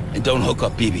 And don't hook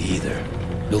up BB either.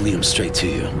 You'll lead him straight to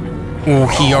you. Oh,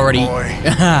 he already...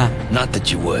 Not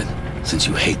that you would, since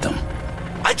you hate them.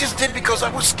 I just did because I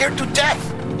was scared to death.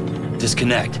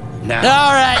 Disconnect. Now.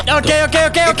 Alright,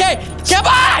 okay. Come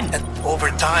on! And over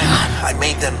time, I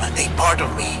made them a part of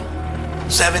me.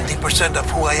 70% of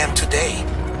who I am today.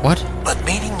 What? But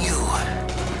meeting you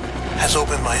has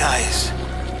opened my eyes.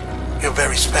 You're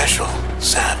very special,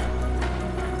 Sam.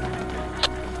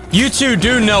 You two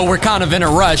do know we're kind of in a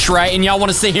rush, right? And y'all want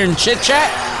to sit here and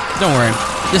chit-chat? Don't worry.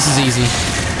 This is easy.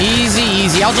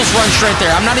 Easy. I'll just run straight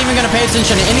there. I'm not even going to pay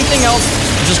attention to anything else.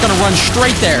 I'm just going to run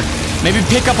straight there. Maybe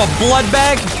pick up a blood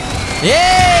bag.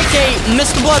 Yay, Kate!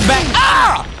 Missed the blood bag.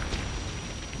 Ah!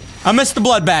 I missed the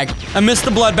blood bag.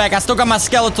 I still got my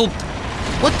skeletal.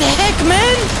 What the heck,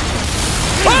 man?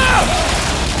 Ah!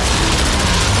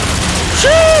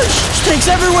 Sheesh! Snakes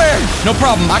everywhere! No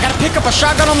problem. I gotta pick up a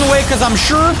shotgun on the way because I'm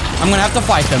sure I'm gonna have to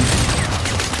fight them.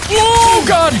 Oh,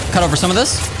 God! Cut over some of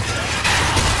this.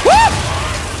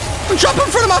 Woo! Jump in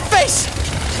front of my face!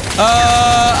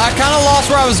 I kind of lost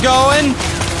where I was going.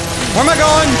 Where am I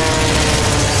going?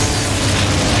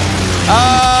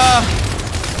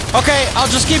 Okay, I'll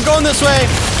just keep going this way.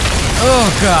 Oh,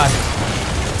 God.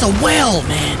 It's a well,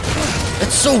 man.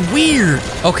 That's so weird.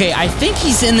 Okay, I think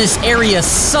he's in this area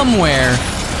somewhere.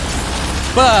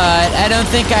 But I don't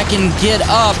think I can get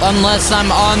up unless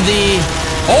I'm on the...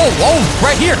 Oh,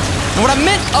 right here. And what I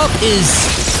meant up is...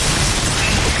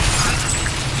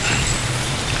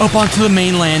 up onto the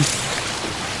mainland.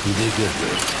 You did good, bro.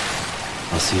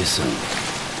 I'll see you soon.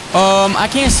 I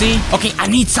can't see. Okay, I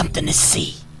need something to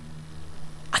see.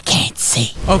 I can't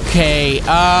see. Okay,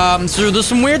 so there's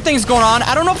some weird things going on.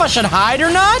 I don't know if I should hide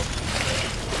or not.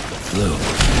 Lou.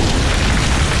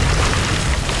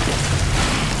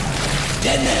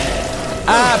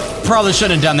 I probably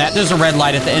shouldn't have done that. There's a red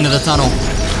light at the end of the tunnel.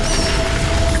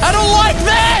 I don't like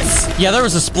this! Yeah, there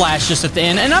was a splash just at the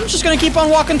end, and I'm just gonna keep on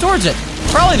walking towards it.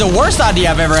 Probably the worst idea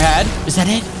I've ever had. Is that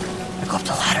it? I go up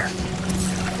the ladder.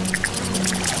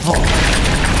 Oh.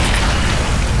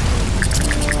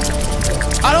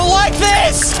 I don't like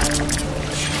this!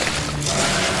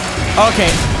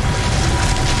 Okay.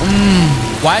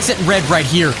 Why is it red right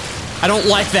here? I don't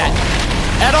like that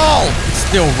at all. It's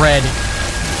still red.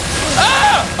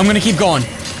 Ah! I'm gonna keep going.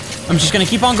 I'm just gonna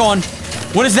keep on going.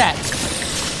 What is that?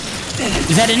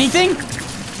 Is that anything?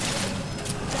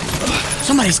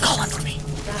 Somebody's calling for me.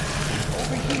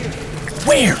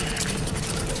 Where?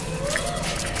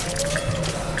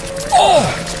 Oh!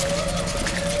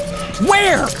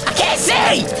 Where? I can't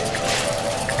see!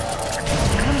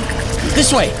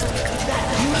 This way.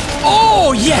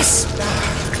 Oh, yes!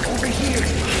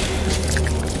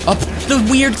 Up the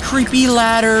weird, creepy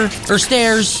ladder, or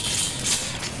stairs.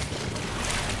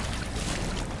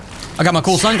 I got my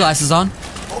cool sunglasses on.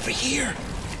 Over here.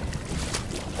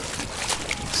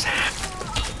 Sam.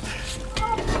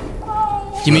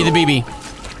 Give me the BB.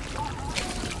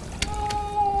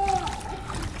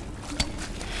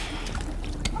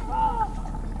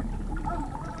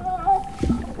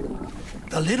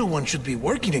 The little one should be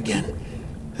working again.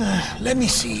 Let me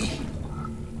see.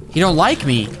 He don't like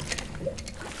me.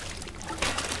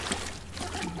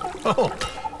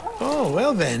 Oh,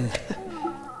 well then.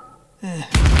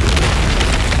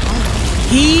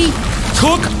 He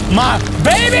took my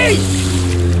baby!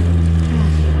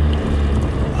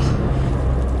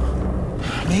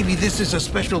 Maybe this is a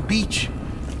special beach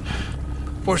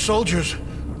for soldiers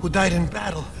who died in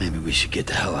battle. Maybe we should get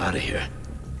the hell out of here.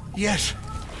 Yes.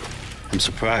 I'm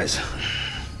surprised.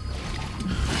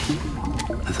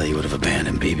 I thought you would have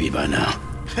abandoned BB by now.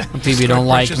 BB don't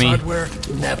like me. Hardware,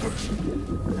 never.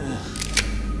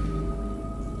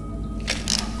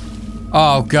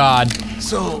 Oh, God.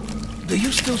 So, do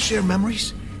you still share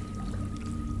memories?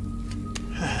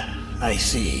 I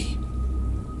see.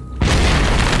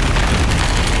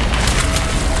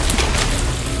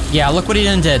 Yeah, look what he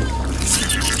done did.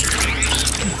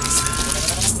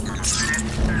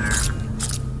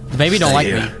 The baby don't like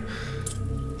me.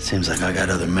 Seems like I got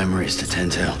other memories to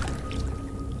tend to.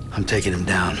 I'm taking him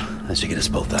down. That should get us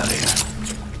both out of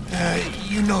here.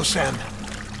 You know, Sam,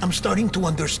 I'm starting to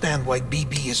understand why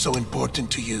BB is so important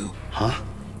to you. Huh?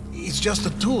 It's just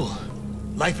a tool.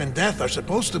 Life and death are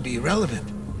supposed to be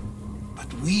irrelevant.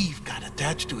 But we've got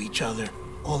attached to each other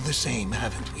all the same,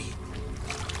 haven't we?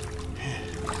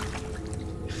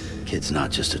 Kid's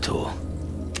not just a tool.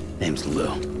 Name's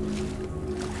Lou.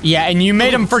 Yeah, and you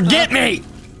made him forget me!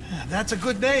 That's a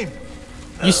good name.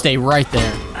 You stay right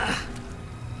there.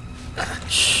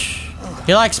 Shh.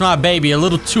 He likes my baby a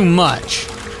little too much.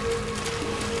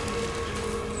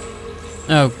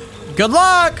 Oh, good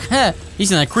luck!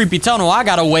 He's in a creepy tunnel. I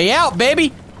got a way out,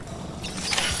 baby.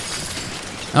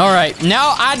 Alright,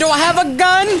 now I don't have a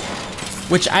gun,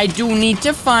 which I do need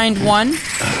to find one.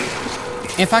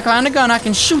 If I find a gun, I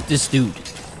can shoot this dude.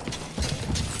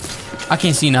 I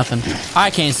can't see nothing. I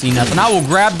can't see nothing. I will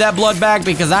grab that blood bag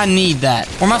because I need that.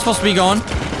 Where am I supposed to be going?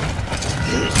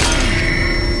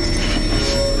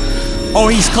 Oh,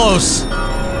 he's close.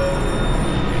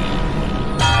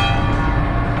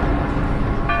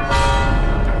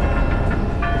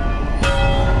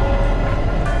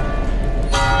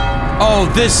 Oh,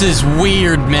 this is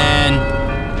weird, man.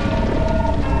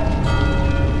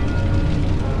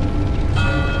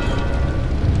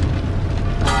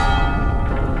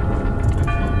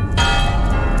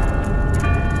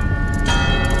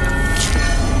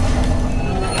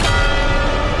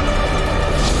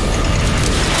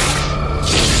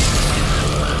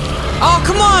 Oh,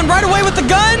 come on, right away with the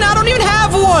gun? I don't even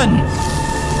have one.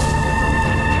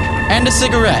 And a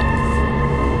cigarette.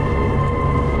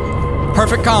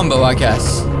 Perfect combo, I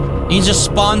guess. You can just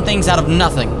spawn things out of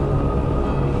nothing.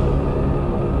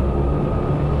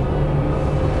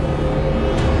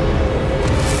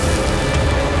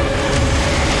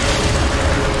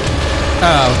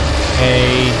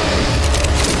 Okay.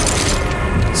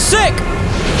 Sick!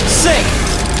 Sick!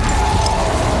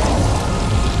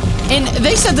 And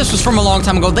they said this was from a long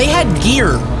time ago. They had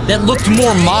gear that looked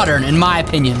more modern, in my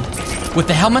opinion. With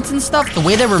the helmets and stuff, the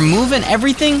way they were moving,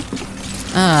 everything.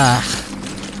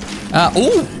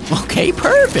 Oh, okay,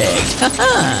 perfect.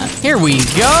 Here we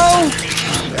go.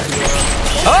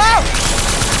 Oh!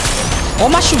 Oh,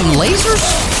 am I shooting lasers?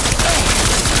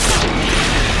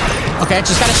 Okay, I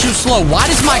just gotta shoot slow. Why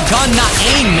does my gun not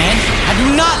aim, man? I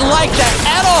do not like that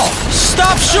at all.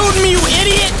 Stop shooting me, you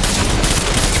idiot.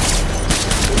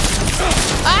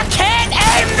 I can't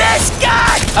aim this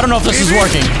gun! I don't know if this is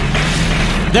working.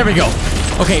 There we go.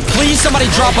 Okay, please somebody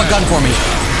drop a gun for me.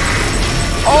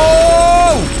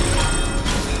 Oh!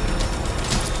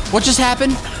 What just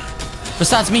happened?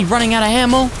 Besides me running out of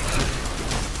ammo?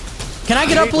 Can I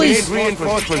get up, please?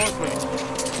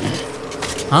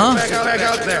 Huh? Back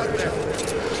out there.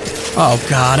 Oh,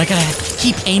 God, I gotta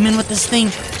keep aiming with this thing.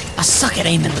 I suck at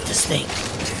aiming with this thing.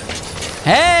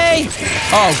 Hey!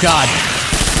 Oh, God.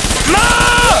 No!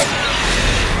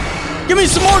 Give me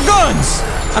some more guns!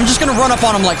 I'm just gonna run up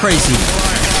on him like crazy.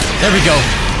 There we go.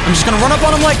 I'm just gonna run up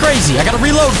on him like crazy. I gotta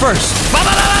reload first.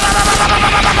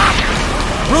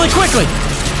 Really quickly.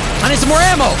 I need some more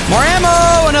ammo. More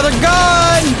ammo! Another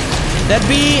gun! That'd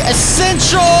be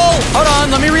essential! Hold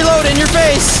on, let me reload in your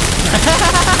face.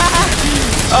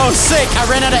 Oh, sick. I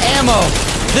ran out of ammo.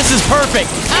 This is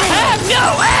perfect. I have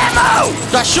no ammo!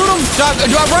 Do I shoot him?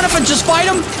 Do I run up and just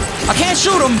fight him? I can't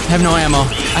shoot him. I have no ammo.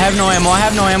 I have no ammo. I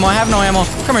have no ammo. I have no ammo.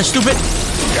 Come here, stupid.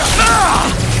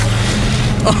 Ah!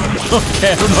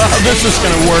 Okay, I don't know how this is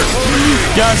gonna work.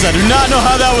 Guys, I do not know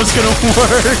how that was gonna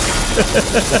work.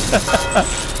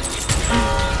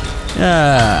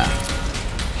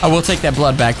 I will take that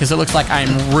blood back because it looks like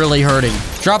I'm really hurting.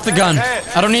 Drop the gun.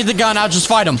 I don't need the gun. I'll just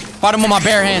fight him. Fight him with my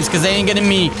bare hands because they ain't getting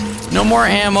me. No more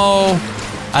ammo.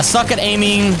 I suck at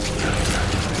aiming.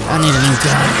 I need a new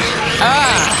gun.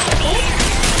 Ah!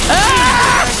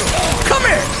 Come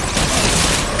here!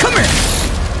 Come here!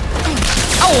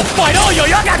 I will fight all y'all.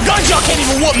 Y'all got guns. Y'all can't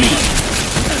even whoop me.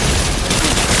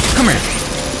 Come here.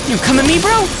 You come at me,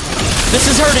 bro? This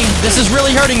is hurting. This is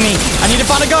really hurting me. I need to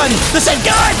find a gun. This ain't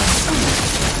good!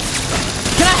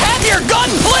 Can I have your gun,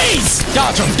 please?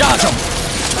 Dodge him, dodge him.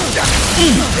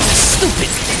 Stupid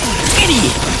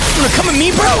idiot. You wanna come at me,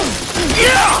 bro?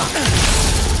 Yeah!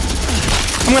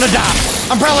 I'm gonna die.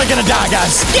 I'm probably gonna die,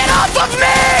 guys. Get off of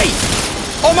me!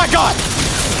 Oh my god.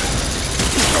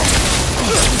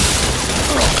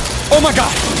 Oh my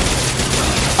god.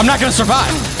 I'm not gonna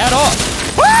survive at all.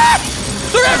 Ah!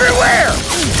 They're everywhere!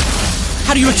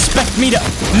 How do you expect me to?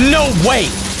 No way.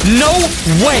 No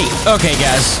way. Okay,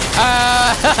 guys.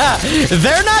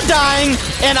 They're not dying,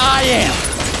 and I am.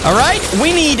 All right?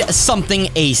 We need something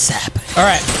ASAP. All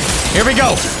right. Here we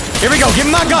go. Here we go. Give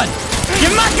me my gun. Give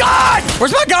me my gun!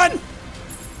 Where's my gun?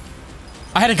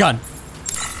 I had a gun.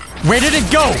 Where did it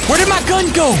go? Where did my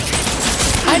gun go?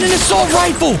 I had an assault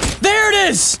rifle. There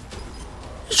it is.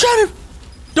 Shut it.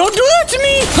 Don't do that to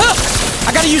me. Huh.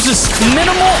 I gotta use as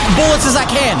minimal bullets as I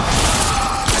can.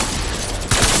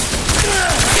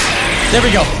 There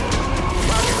we go.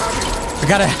 I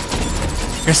gotta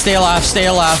stay alive, stay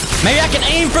alive. Maybe I can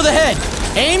aim for the head.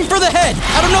 Aim for the head.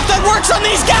 I don't know if that works on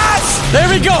these guys. There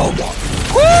we go.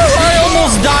 Woo! I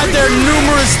almost died there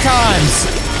numerous times.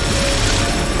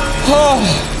 Oh,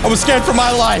 I was scared for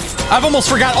my life. I've almost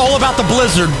forgot all about the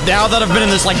blizzard now that I've been in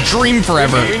this like dream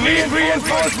forever. We need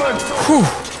reinforcements. Whew.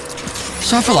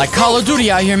 So I feel like Call of Duty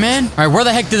out here, man. All right, where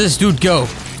the heck did this dude go?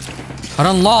 I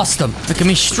done lost him. Making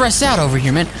me stress out over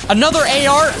here, man. Another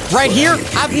AR right here.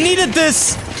 I've needed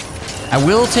this. I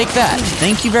will take that.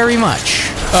 Thank you very much.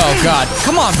 Oh, God.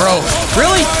 Come on, bro.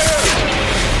 Really?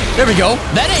 There we go.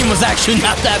 That aim was actually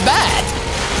not that bad.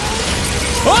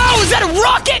 Oh, is that a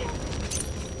rocket?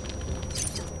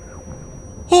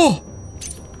 Oh.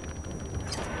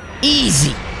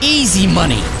 Easy. Easy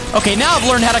money. Okay, now I've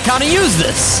learned how to kind of use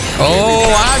this.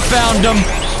 Oh, I found him.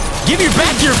 Give your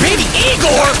back to your baby,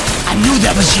 Igor! I knew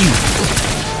that was you.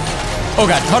 Oh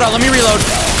god, hold on, let me reload.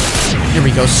 Here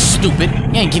we go, stupid.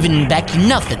 You ain't giving back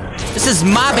nothing. This is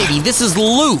my baby, this is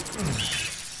loot.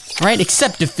 Alright,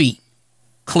 accept defeat.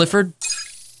 Clifford?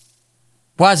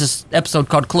 Why is this episode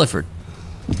called Clifford?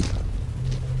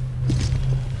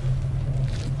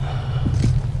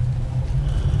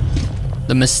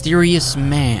 The mysterious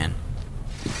man.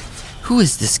 Who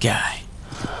is this guy?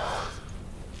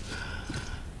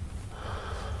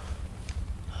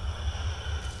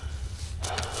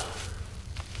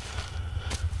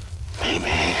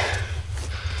 Maybe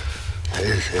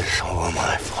this is all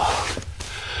my fault.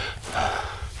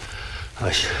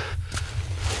 I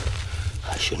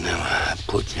should never have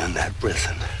put you in that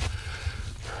prison.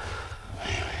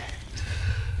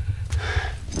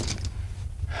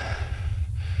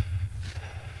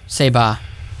 Say bye.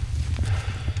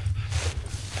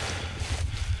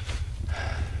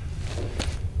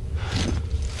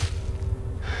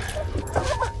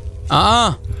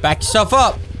 Back yourself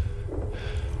up.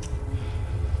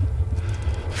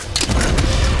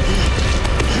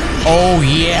 Oh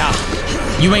yeah.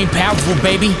 You ain't powerful,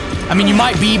 baby. I mean, you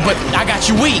might be, but I got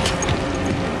you weak.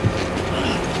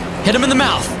 Hit him in the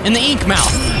mouth. In the ink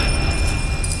mouth.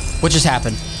 What just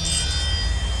happened?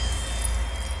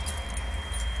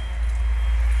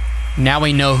 Now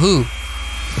we know who.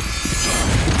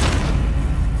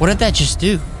 What did that just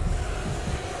do?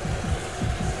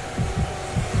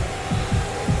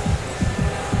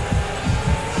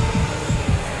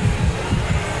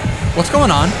 What's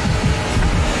going on?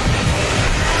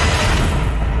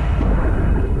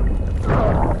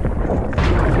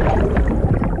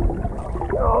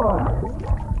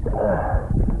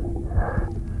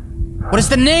 What is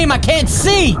the name? I can't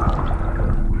see!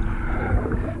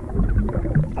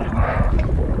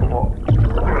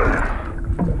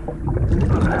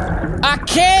 I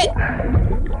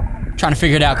can't! Trying to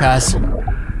figure it out, guys.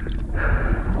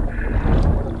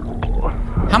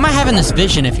 How am I having this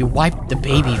vision if you wipe the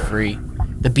baby free?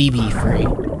 The BB free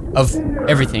of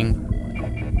everything.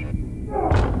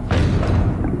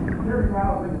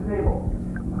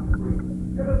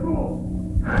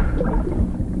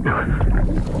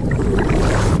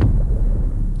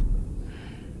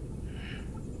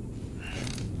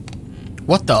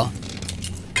 What the?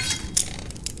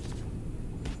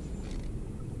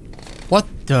 What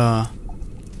the?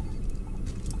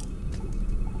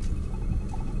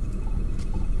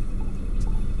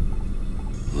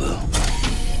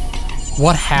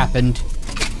 What happened?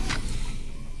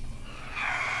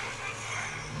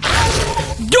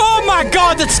 Oh my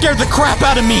god, that scared the crap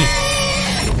out of me!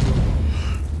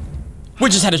 We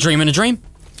just had a dream in a dream.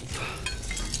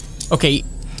 Okay,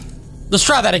 let's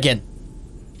try that again.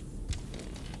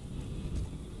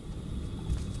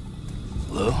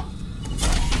 Lou?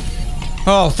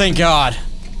 Oh, thank God.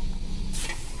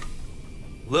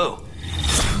 Lou?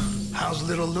 How's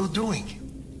little Lou doing?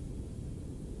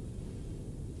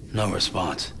 No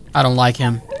response. I don't like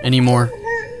him anymore.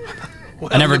 Well,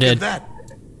 I never look did. At that.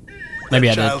 Maybe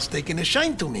That I did. child's taking a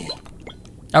shine to me.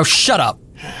 Oh, shut up.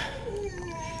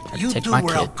 You take two my were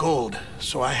kid. out cold,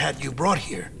 so I had you brought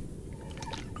here.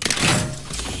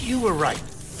 You were right.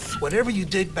 Whatever you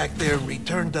did back there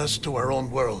returned us to our own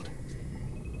world.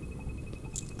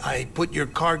 I put your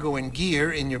cargo and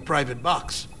gear in your private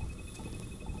box.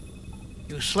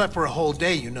 You slept for a whole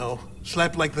day, you know.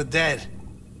 Slept like the dead.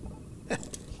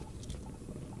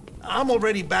 I'm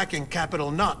already back in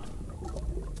Capital Knot.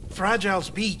 Fragile's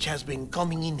beach has been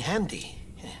coming in handy.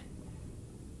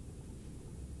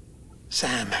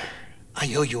 Sam,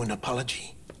 I owe you an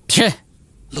apology.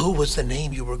 Lou was the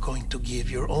name you were going to give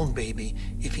your own baby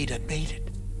if he'd had made it.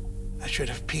 I should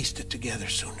have pieced it together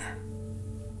sooner.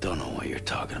 Don't know what you're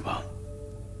talking about.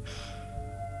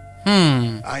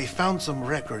 I found some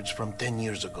records from 10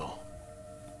 years ago.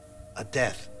 A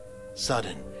death,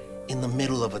 sudden, in the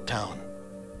middle of a town.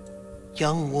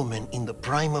 Young woman in the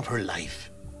prime of her life.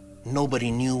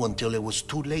 Nobody knew until it was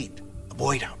too late. A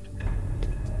void out.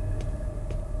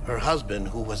 Her husband,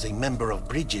 who was a member of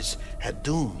Bridges, had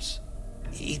dooms.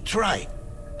 He tried,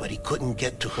 but he couldn't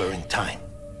get to her in time.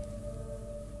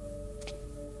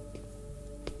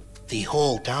 The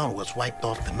whole town was wiped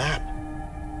off the map,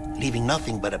 leaving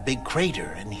nothing but a big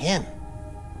crater and him.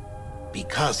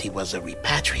 Because he was a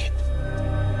repatriate.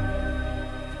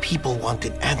 People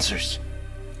wanted answers.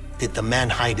 Did the man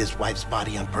hide his wife's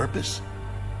body on purpose?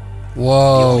 The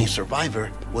Whoa. only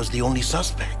survivor was the only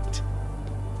suspect.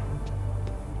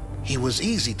 He was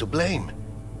easy to blame,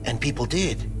 and people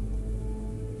did.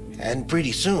 And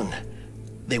pretty soon,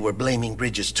 they were blaming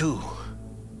Bridges too.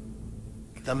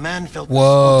 The man felt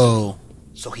Whoa. responsible,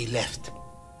 so he left.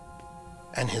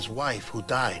 And his wife, who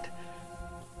died,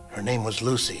 her name was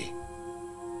Lucy.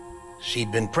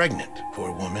 She'd been pregnant,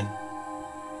 poor woman.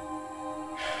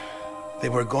 They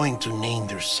were going to name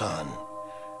their son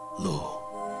Lou.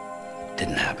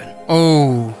 Didn't happen.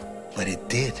 Oh, But it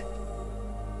did.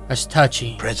 that's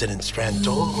touchy. President Strand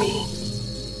told me.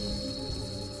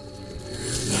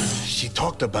 She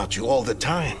talked about you all the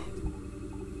time.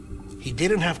 He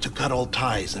didn't have to cut all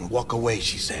ties and walk away,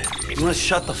 she said. You wanna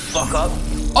shut the fuck up?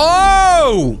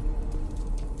 Oh!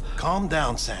 Calm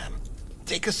down, Sam.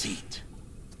 Take a seat.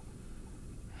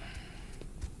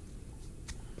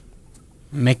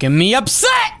 Making me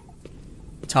upset!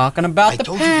 Talking about I the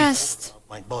told past. you before,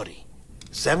 my body.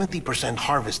 70%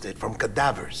 harvested from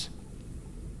cadavers.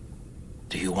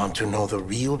 Do you want to know the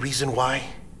real reason why?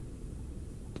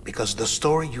 Because the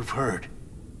story you've heard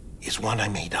is one I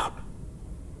made up.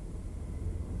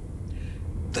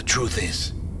 The truth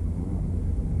is,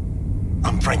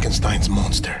 I'm Frankenstein's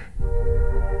monster.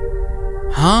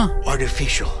 Huh?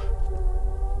 Artificial.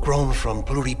 Grown from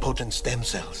pluripotent stem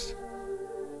cells.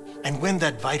 And when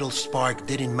that vital spark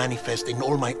didn't manifest in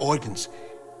all my organs,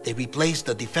 they replaced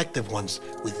the defective ones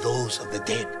with those of the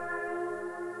dead.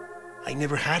 I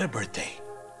never had a birthday.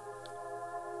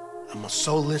 I'm a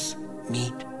soulless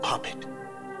meat puppet.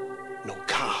 No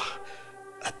ka,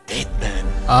 a dead man.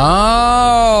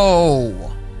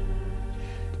 Oh!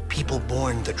 People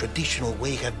born the traditional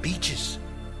way have beaches.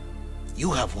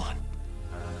 You have one.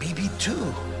 BB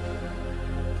too.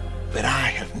 But I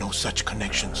have no such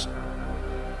connections.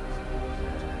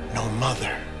 No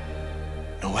mother.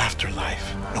 No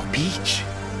afterlife. No beach.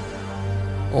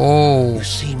 Oh. You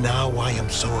see now why I'm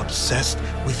so obsessed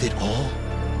with it all?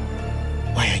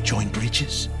 Why I joined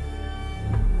Bridges?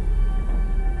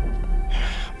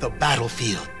 The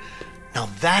battlefield. Now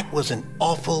that was an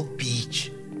awful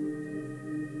beach.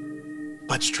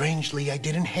 But strangely, I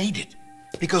didn't hate it.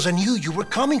 Because I knew you were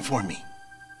coming for me.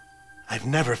 I've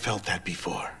never felt that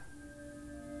before.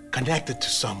 Connected to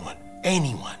someone,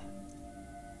 anyone.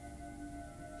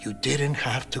 You didn't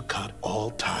have to cut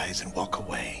all ties and walk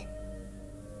away.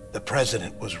 The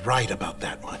president was right about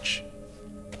that much.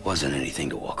 Wasn't anything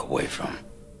to walk away from.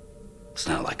 It's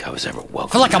not like I was ever welcome.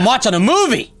 I feel like I'm watching a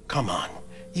movie. Come on,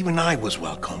 even I was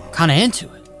welcome. Kinda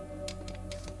into it.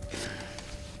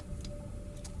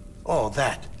 Oh,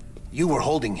 that. You were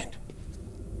holding it.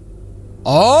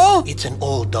 Oh? It's an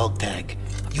old dog tag.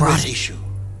 brought US it. issue.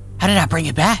 How did I bring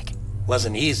it back?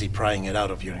 Wasn't easy prying it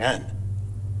out of your hand.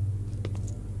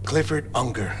 Clifford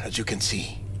Unger, as you can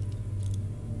see.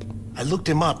 I looked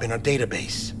him up in our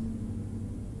database.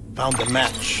 Found a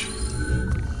match.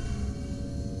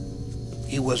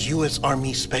 He was U.S.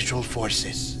 Army Special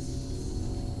Forces.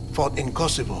 Fought in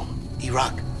Kosovo,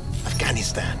 Iraq,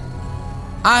 Afghanistan.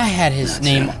 I had his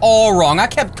name all wrong. I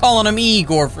kept calling him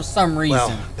Igor for some reason.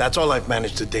 Well, that's all I've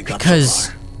managed to dig up so Because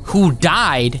far. who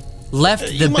died left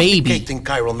the baby Caked in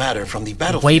chiral matter from the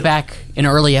battlefield. way back in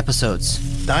early episodes.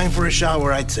 Time for a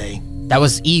shower, I'd say. That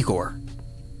was Igor.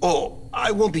 Oh,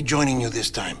 I won't be joining you this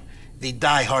time. The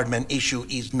Die Hardman issue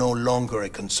is no longer a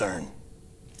concern.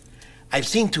 I've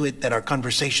seen to it that our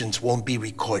conversations won't be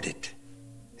recorded.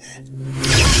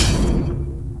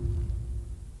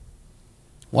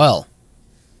 Well,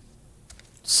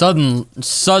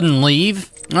 sudden leave?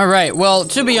 Alright, well,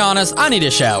 to be honest, I need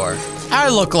a shower. I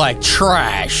look like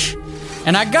trash.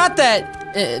 And I got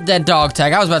that dog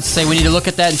tag. I was about to say we need to look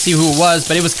at that and see who it was,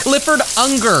 but it was Clifford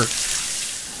Unger.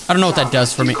 I don't know what that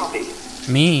does for me.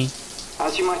 Me?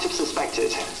 As you might have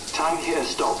suspected, time here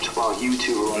stopped while you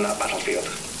two were on that battlefield.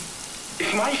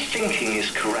 If my thinking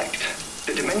is correct,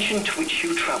 the dimension to which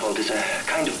you traveled is a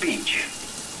kind of beach.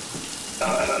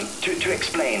 To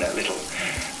explain a little,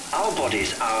 our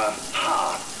bodies, our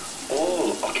ha,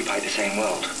 all occupy the same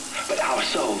world, but our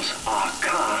souls, our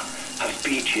ka, have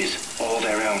beaches all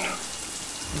their own.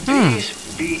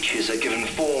 These beaches are given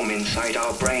form inside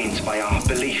our brains by our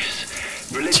beliefs,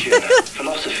 religion,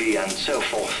 philosophy, and so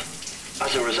forth.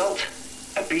 As a result,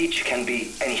 a beach can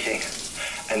be anything,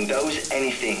 and those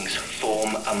anythings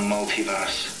form a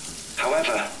multiverse.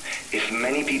 However, if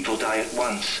many people die at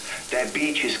once, their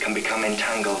beaches can become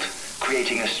entangled,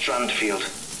 creating a strand field.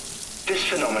 This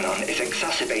phenomenon is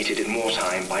exacerbated in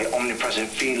wartime by omnipresent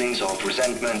feelings of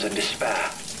resentment and despair.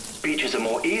 Beaches are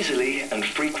more easily and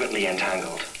frequently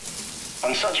entangled.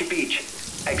 On such a beach,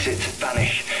 exits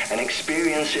vanish and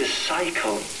experiences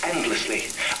cycle endlessly.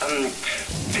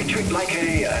 Picture it like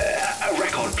a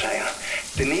record player.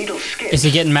 The needle skips. Is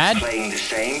he getting mad? Playing the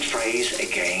same phrase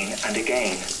again and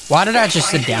again. Why did I just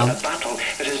sit down? A battle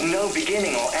that has no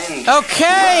beginning or end.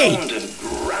 Okay. Round and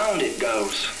round it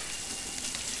goes.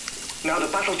 Now, the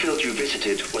battlefield you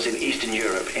visited was in Eastern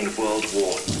Europe in World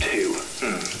War II.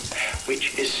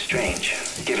 Which is strange,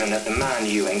 given that the man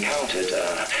you encountered,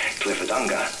 Clifford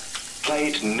Unger,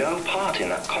 played no part in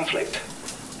that conflict.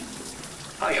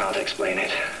 I can't explain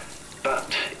it,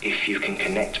 but if you can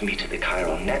connect me to the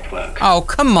chiral network, oh,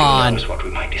 come on. who knows what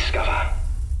we might discover.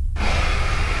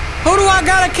 Who do I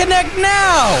gotta connect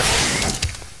now?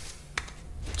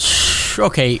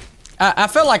 Okay, I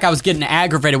felt like I was getting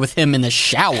aggravated with him in the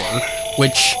shower,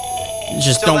 which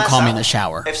just Still don't there, call me in Sam? the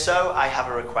shower. If so, I have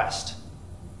a request.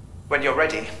 When you're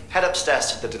ready, head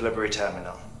upstairs to the delivery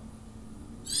terminal.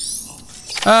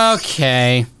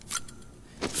 Okay.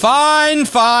 Fine.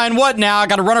 What now? I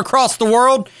gotta run across the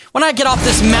world? When I get off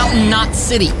this mountain knot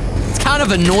city, it's kind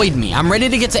of annoyed me. I'm ready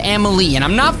to get to Amelie, and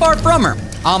I'm not far from her.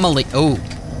 Amelie. Oh,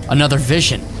 another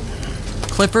vision.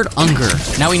 Clifford Unger.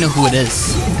 Now we know who it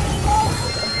is.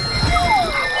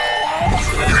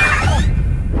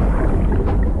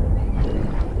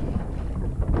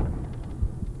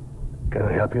 Can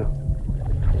I help you?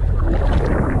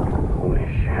 Holy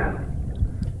shit.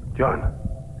 John,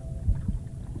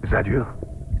 is that you?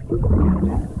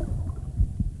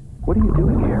 What are you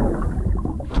doing here?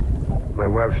 My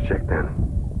wife's checked in.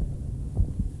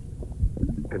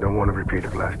 I don't want to repeat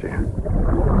of last year.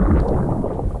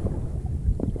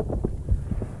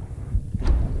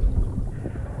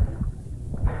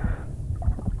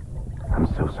 I'm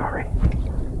so sorry.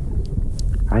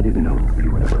 I didn't know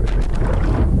you were the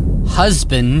person.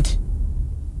 Husband.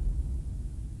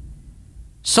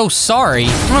 So sorry.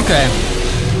 Okay.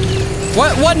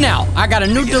 What now? I got a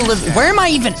new delivery. Where am I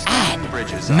even at?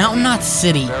 Mountain Knot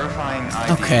City.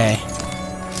 Okay.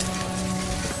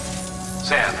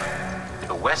 Sam,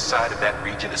 the west side of that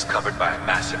region is covered by a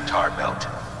massive tar belt.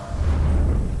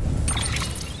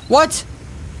 What?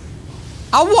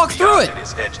 I'll walk through it. Beyond it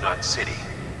is Edge Knot City,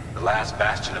 the last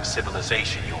bastion of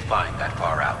civilization you'll find that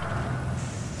far out.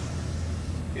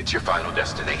 It's your final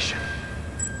destination.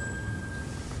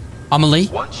 Amelie?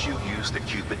 Once you use the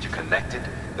Cupid to connect it,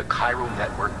 the chiral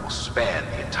network will span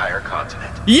the entire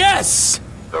continent. Yes!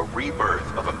 The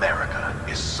rebirth of America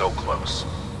is so close.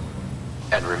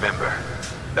 And remember,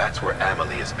 that's where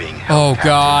Amelie is being held captive.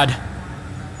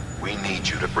 God. We need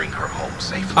you to bring her home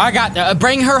safely. I got to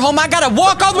bring her home. I gotta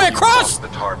walk all the way across! The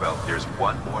tar belt, there's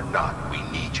one more knot we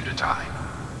need you to tie.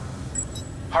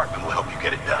 Hartman will help you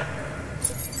get it done.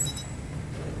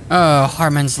 Oh,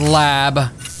 Hartman's lab.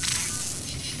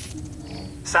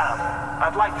 Sam,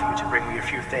 I'd like for you to bring me a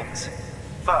few things.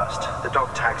 First, the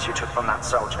dog tags you took from that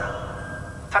soldier.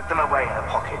 Tuck them away in a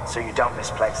pocket so you don't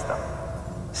misplace them.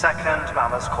 Second,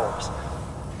 Mama's corpse.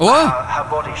 Her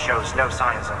body shows no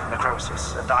signs of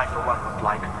necrosis, and I, for one, would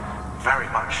like very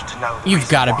much to know the You've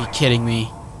reason got to why. be kidding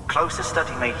me. Closer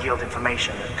study may yield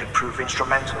information that could prove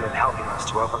instrumental in helping us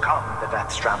to overcome the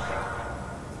Death Stranding.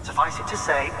 Suffice it to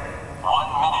say, 1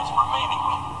 minute remaining.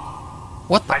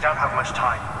 What the? I don't have much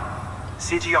time.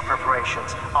 See to your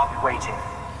preparations. I'll be waiting.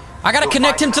 I gotta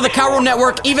connect him to the Cairo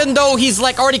network, even though he's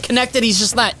like already connected. He's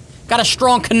just not got a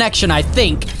strong connection, I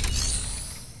think.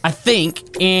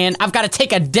 And I've got to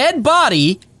take a dead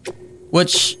body,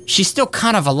 which she's still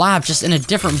kind of alive, just in a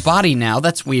different body now.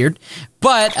 That's weird.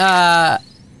 But,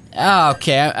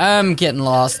 okay, I'm getting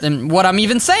lost in what I'm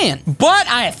even saying. But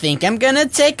I think I'm gonna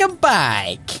take a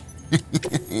bike.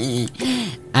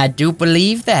 I do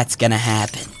believe that's gonna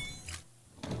happen.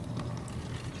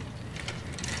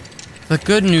 The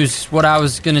good news, what I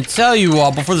was gonna tell you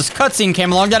all before this cutscene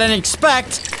came along that I didn't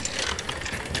expect.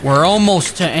 We're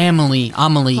almost to Amelie.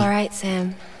 All right,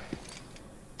 Sam.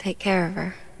 Take care of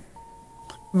her.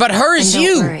 But her is and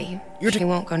you. Don't worry. You're she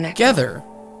won't go next. Together.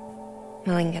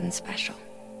 Millington's special.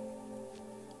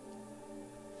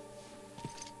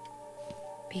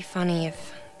 Be funny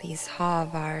if these Ha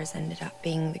of ours ended up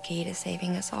being the key to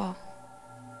saving us all.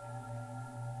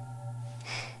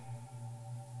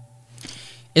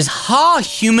 Is Ha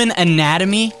human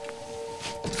anatomy?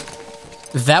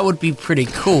 That would be pretty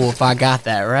cool if I got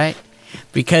that, right?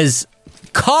 Because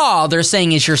Ka, they're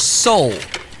saying, is your soul,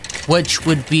 which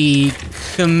would be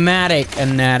chematic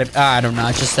anatomy. I don't know,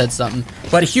 I just said something.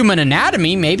 But human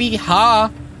anatomy, maybe Ha.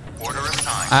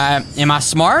 Am I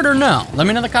smart or no? Let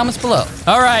me know in the comments below.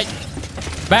 All right,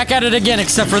 back at it again,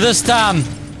 except for this time,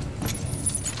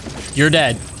 you're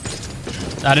dead.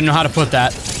 I didn't know how to put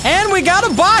that. And we got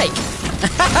a bike.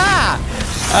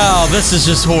 Oh, this is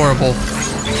just horrible.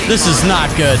 This is not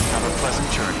good.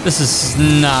 This is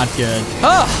not good.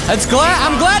 Oh,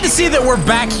 I'm glad to see that we're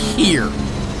back here.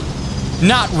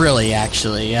 Not really,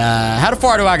 actually. How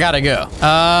far do I gotta go?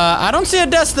 I don't see a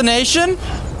destination.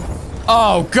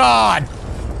 Oh, God.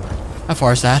 How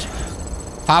far is that?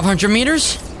 500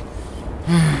 meters?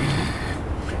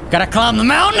 Gotta climb the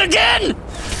mountain again?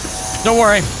 Don't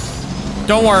worry.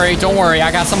 Don't worry.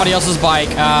 I got somebody else's bike.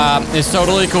 It's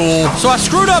totally cool. So I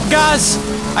screwed up, guys.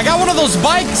 I got one of those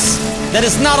bikes that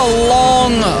is not a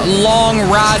long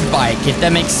ride bike, if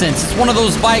that makes sense. It's one of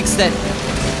those bikes that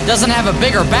doesn't have a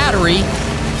bigger battery,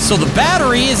 so the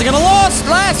battery isn't gonna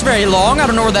last very long. I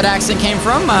don't know where that accent came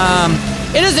from.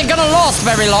 It isn't gonna last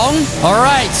very long. All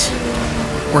right,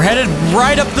 we're headed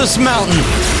right up this mountain.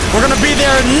 We're gonna be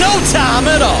there in no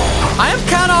time at all. I am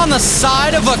kind of on the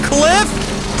side of a cliff.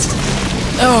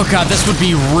 Oh God, this would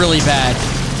be really bad.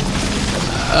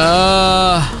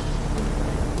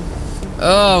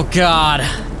 Oh God.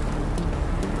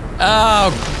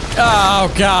 Oh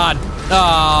God.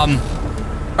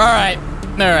 All right.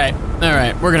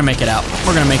 We're gonna make it out.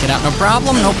 No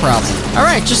problem. All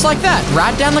right, just like that.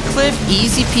 Right down the cliff,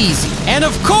 easy peasy. And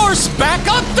of course, back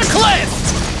up the cliff.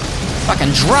 If I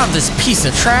can drive this piece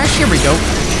of trash, here we go.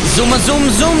 Zoom. I'm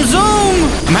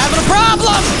having a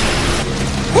problem.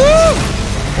 Woo!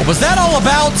 What was that all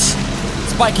about?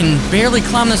 This bike can barely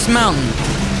climb this mountain.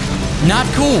 Not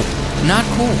cool.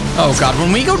 Oh God,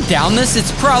 when we go down this,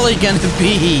 it's probably gonna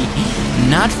be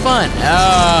not fun.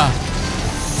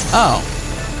 Oh,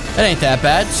 that ain't that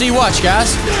bad. See, watch,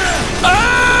 guys.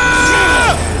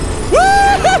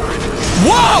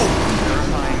 Whoa!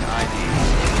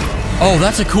 Oh,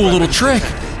 that's a cool little trick.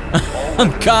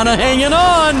 I'm kinda hanging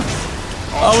on.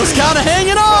 I was kinda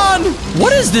hanging on.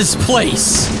 What is this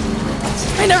place?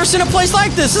 I ain't never seen a place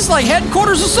like this. This is like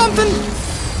headquarters or something.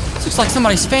 This looks like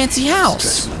somebody's fancy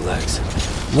house.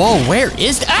 Whoa, where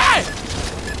is that?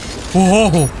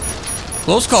 Whoa,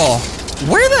 close call.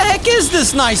 Where the heck is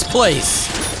this nice place?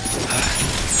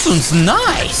 This one's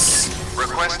nice.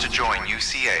 Request to join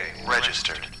UCA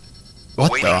registered. What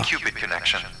Awaiting the? Cupid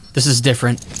connection. This is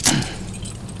different.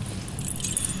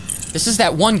 This is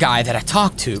that one guy that I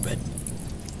talked to, but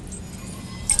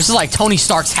this is like Tony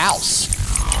Stark's house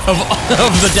of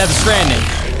the Death Stranding.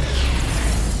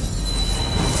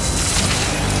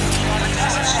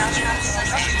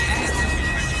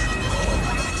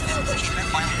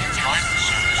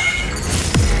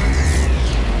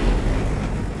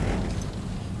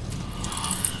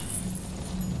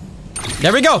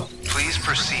 There we go. Please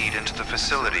proceed into the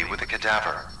facility with the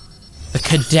cadaver. The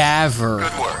cadaver.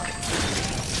 Good work.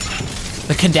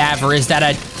 The cadaver, is that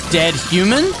a dead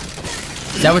human?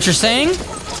 Is that what you're saying?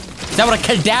 Is that what a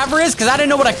cadaver is? Because I didn't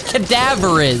know what a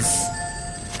cadaver is.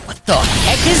 What the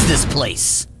heck is this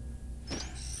place?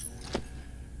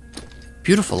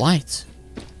 Beautiful lights.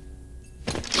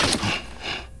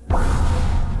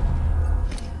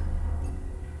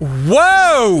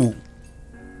 Whoa!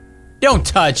 Don't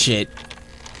touch it.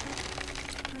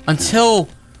 Until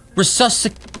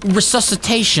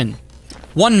resuscitation.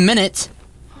 1 minute.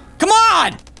 Come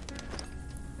on!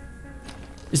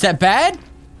 Is that bad?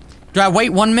 Do I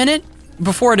wait 1 minute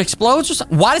before it explodes or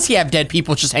something? Why does he have dead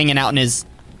people just hanging out in his...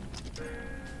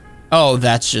 Oh,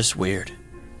 that's just weird.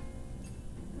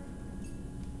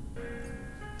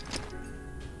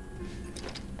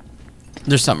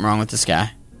 There's something wrong with this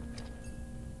guy.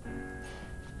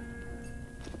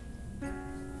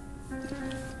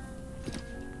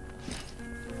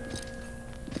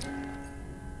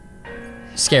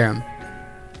 Scare him.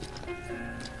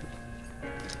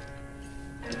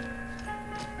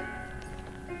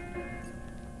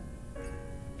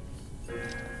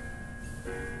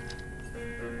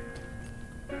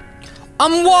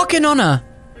 I'm walking on a...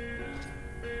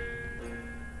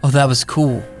 Oh, that was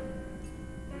cool.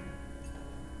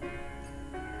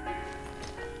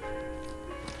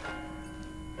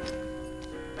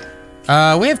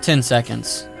 We have 10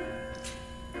 seconds.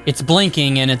 It's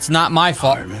blinking and it's not my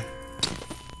fault.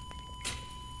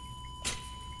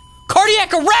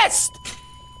 Cardiac arrest!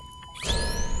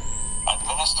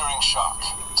 Administering shock.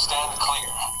 Stand clear.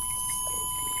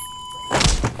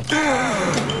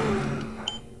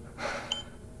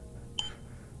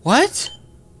 What?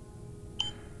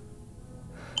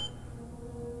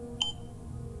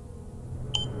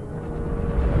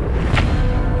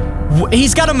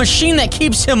 He's got a machine that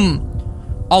keeps him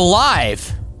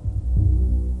alive.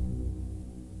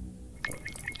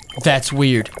 That's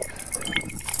weird.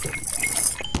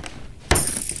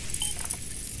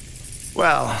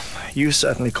 Well, you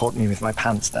certainly caught me with my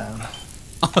pants down.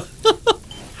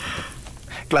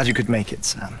 Glad you could make it,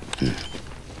 Sam.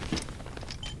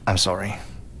 I'm sorry.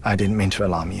 I didn't mean to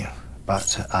alarm you,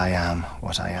 but I am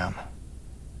what I am.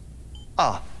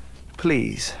 Ah,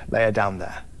 please, lay her down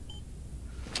there.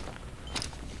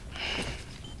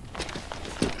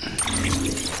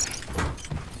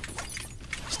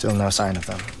 Still no sign of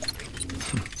them.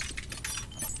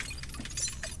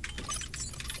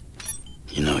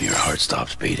 You know your heart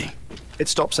stops beating. It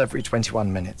stops every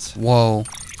 21 minutes. Whoa.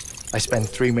 I spend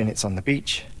 3 minutes on the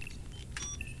beach,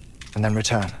 and then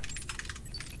return.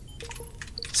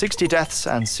 60 deaths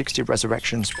and 60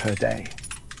 resurrections per day.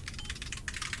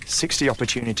 60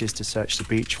 opportunities to search the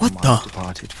beach for my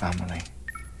departed family.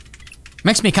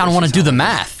 Makes me kind of want to do the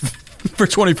math for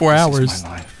 24 hours. This is my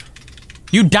life.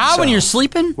 You die when you're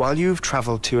sleeping? While you've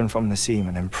traveled to and from the sea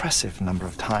an impressive number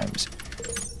of times,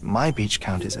 my beach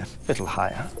count is a little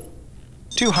higher.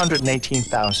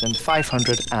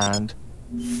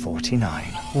 218,549.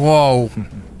 Whoa.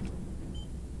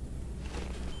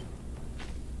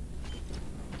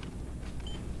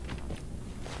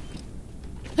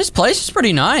 This place is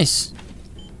pretty nice.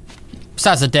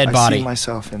 Besides a dead body. I see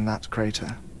myself in that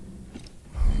crater.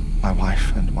 My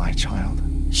wife and my child.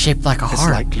 Shaped like a heart.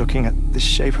 It's like looking at the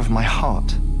shape of my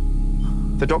heart.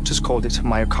 The doctors called it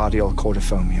myocardial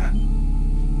cordiformia.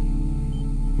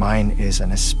 Mine is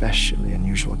an especially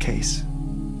unusual case.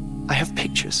 I have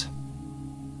pictures.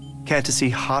 Care to see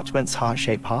Hartman's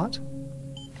heart-shaped heart?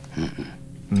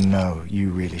 No,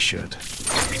 you really should.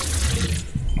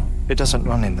 It doesn't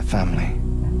run in the family.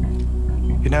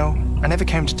 You know, I never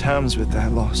came to terms with their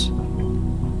loss.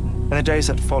 In the days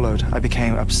that followed, I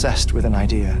became obsessed with an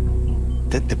idea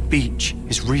that the beach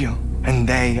is real and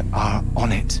they are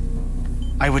on it.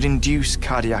 I would induce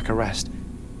cardiac arrest,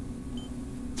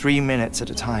 3 minutes at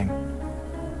a time,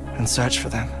 and search for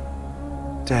them,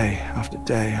 day after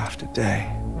day after day.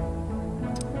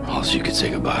 Also, you could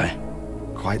say goodbye.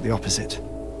 Quite the opposite.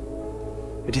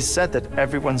 It is said that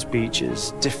everyone's beach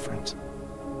is different.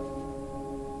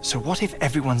 So what if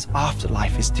everyone's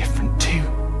afterlife is different too?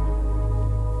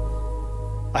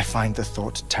 I find the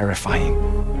thought terrifying,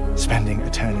 spending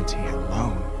eternity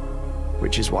alone,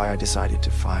 which is why I decided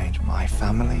to find my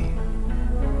family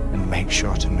and make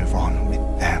sure to move on with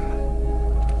them.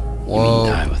 Whoa. You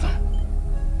mean die with them?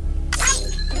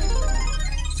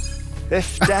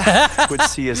 If death would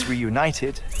see us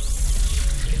reunited...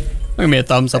 Give me a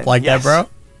thumbs up like yes. that, bro.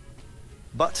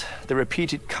 But the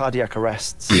repeated cardiac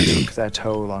arrests took their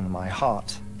toll on my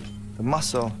heart. The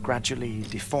muscle gradually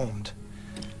deformed.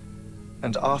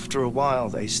 And after a while,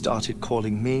 they started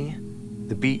calling me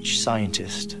the beach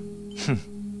scientist.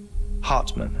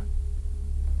 Hartman.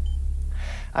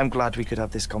 I'm glad we could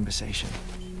have this conversation.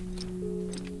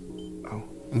 Oh.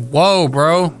 Whoa,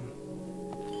 bro.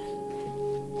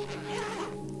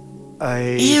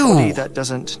 A Ew. body that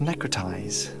doesn't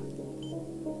necrotize.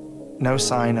 No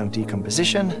sign of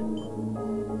decomposition.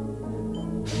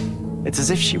 It's as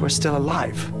if she were still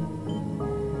alive.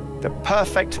 The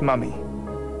perfect mummy.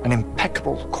 An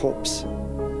impeccable corpse.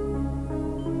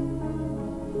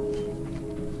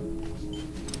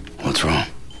 What's wrong?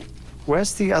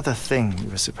 Where's the other thing you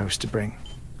were supposed to bring?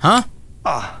 Huh?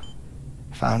 Ah,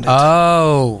 found it.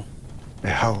 Oh.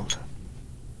 Behold.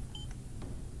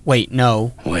 Wait,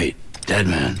 no. Wait, dead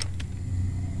man.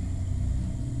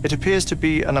 It appears to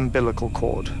be an umbilical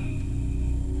cord.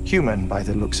 Human by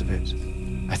the looks of it,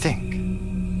 I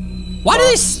think. What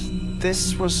is?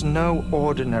 This was no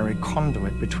ordinary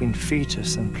conduit between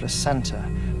fetus and placenta.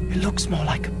 It looks more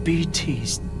like a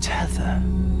BT's tether.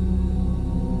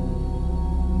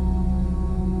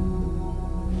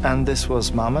 And this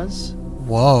was Mama's?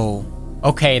 Whoa.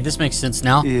 Okay, this makes sense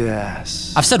now.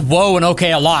 Yes. I've said whoa and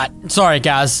okay a lot. Sorry,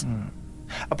 guys.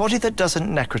 A body that doesn't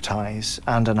necrotize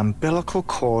and an umbilical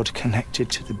cord connected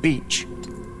to the beach.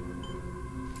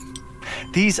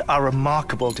 These are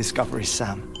remarkable discoveries,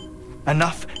 Sam.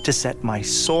 Enough to set my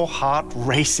sore heart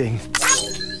racing.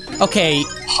 Okay,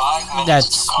 5 minutes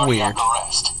that's to cardiac weird.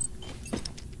 arrest.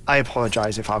 I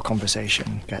apologize if our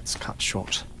conversation gets cut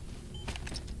short.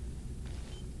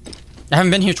 I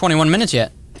haven't been here 21 minutes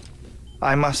yet.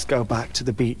 I must go back to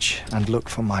the beach and look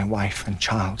for my wife and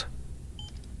child.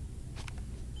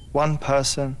 One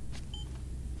person,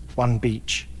 one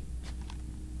beach.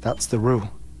 That's the rule.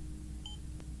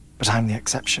 But I'm the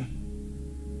exception.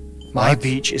 My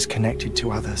beach is connected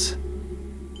to others,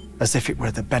 as if it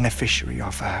were the beneficiary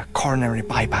of a coronary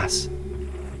bypass.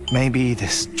 Maybe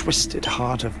this twisted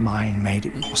heart of mine made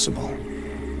it possible.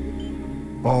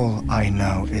 All I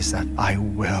know is that I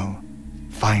will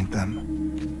find them.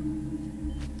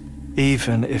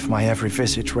 Even if my every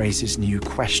visit raises new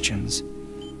questions,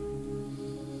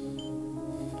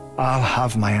 I'll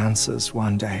have my answers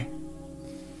one day.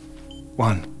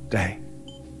 One day.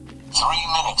 3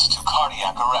 minutes to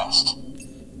cardiac arrest.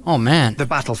 Oh, man. The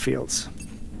battlefields.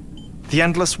 The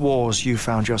endless wars you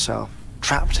found yourself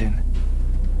trapped in.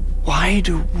 Why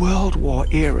do World War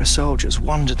era soldiers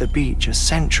wander the beach a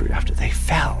century after they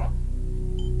fell?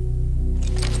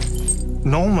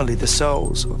 Normally the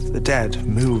souls of the dead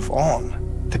move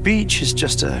on. The beach is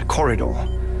just a corridor,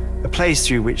 a place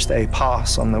through which they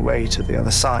pass on the way to the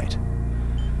other side.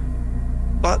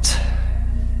 But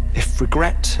if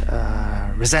regret,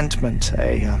 resentment,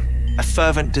 a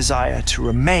fervent desire to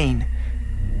remain,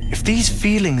 if these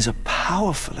feelings are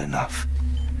powerful enough,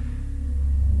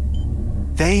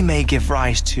 they may give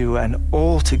rise to an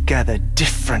altogether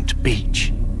different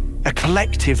beach, a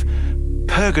collective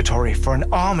purgatory for an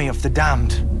army of the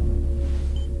damned.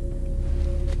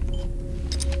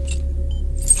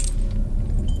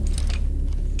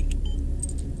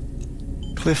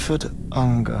 Clifford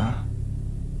Unger.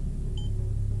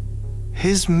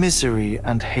 His misery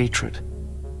and hatred,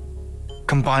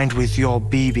 combined with your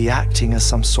BB acting as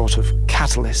some sort of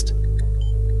catalyst,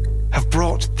 have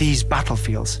brought these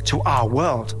battlefields to our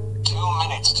world. 2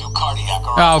 minutes to cardiac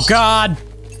arrest. Oh, God.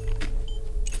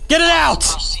 Get it out!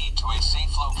 Proceed to a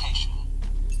safe location.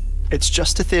 It's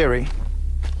just a theory.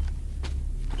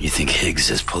 You think Higgs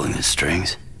is pulling the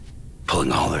strings?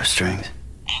 Pulling all their strings?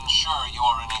 Ensure you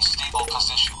are in a stable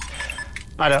position.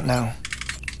 I don't know.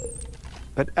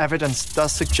 But evidence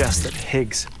does suggest that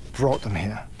Higgs brought them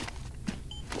here.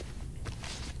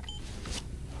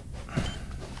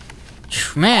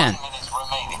 Man. 1 minute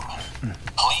remaining.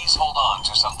 Please hold on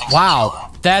to something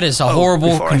Wow, that is a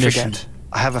horrible before condition. I forget,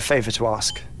 I have a favor to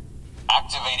ask. secure.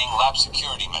 Activating lab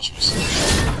security measures.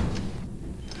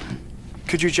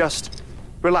 Could you just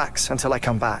relax until I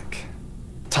come back?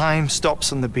 Time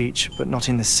stops on the beach, but not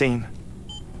in the scene.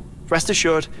 Rest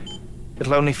assured,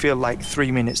 it'll only feel like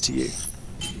 3 minutes to you.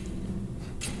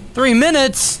 3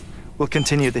 minutes? We'll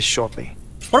continue this shortly.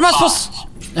 What am I supposed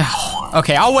to...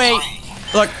 Okay, I'll wait.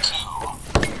 Look.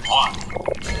 2, 1.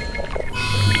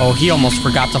 Oh, he almost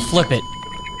forgot to flip it.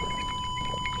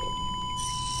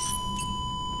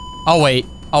 I'll wait.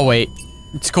 I'll wait.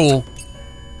 It's cool.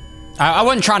 I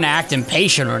wasn't trying to act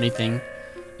impatient or anything.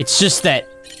 It's just that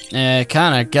I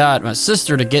kind of got my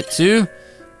sister to get to.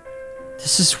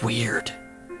 This is weird.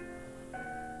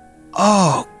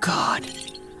 Oh, God.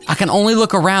 I can only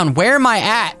look around. Where am I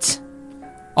at?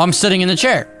 Oh, I'm sitting in the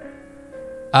chair.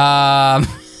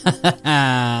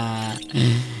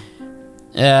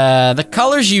 The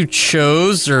colors you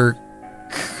chose are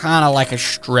kind of like a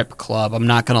strip club, I'm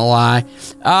not gonna lie.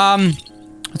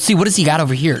 Let's see, what does he got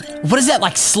over here? What is that,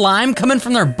 like slime coming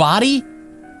from their body?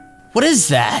 What is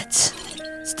that?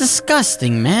 It's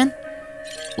disgusting, man.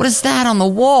 What is that on the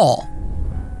wall?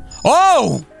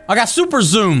 Oh, I got super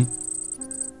zoom.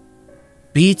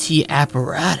 BT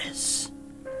apparatus.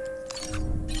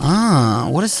 Ah,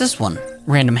 what is this one?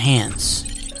 Random hands.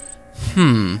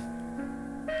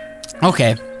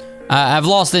 Okay. I've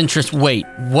lost interest. Wait,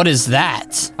 what is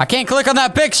that? I can't click on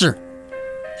that picture.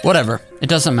 Whatever. It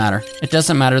doesn't matter. It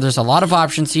doesn't matter. There's a lot of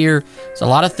options here. There's a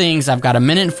lot of things. I've got 1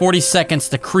 minute and 40 seconds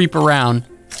to creep around.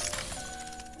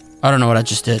 I don't know what I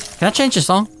just did. Can I change the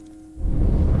song?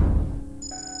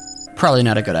 Probably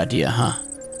not a good idea, huh?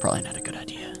 Probably not a good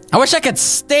idea. I wish I could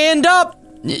stand up,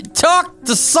 talk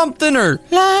to something, or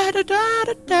la da da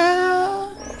da da.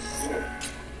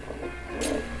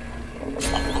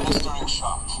 Administering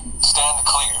shock. Stand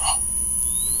clear.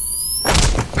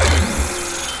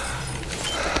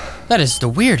 That is the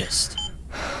weirdest.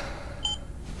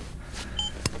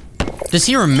 Does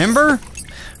he remember?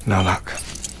 No luck.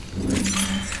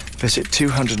 Visit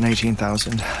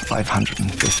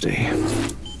 218,550.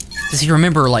 Does he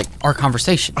remember, like, our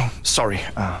conversation? Oh, sorry.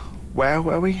 Where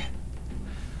were we?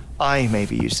 I may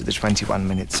be used to the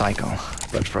 21-minute cycle,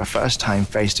 but for a first-time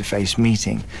face-to-face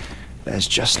meeting, there's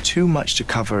just too much to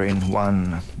cover in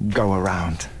one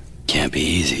go-around. Can't be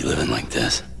easy living like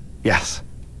this. Yes.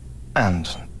 And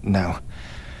no.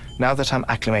 Now that I'm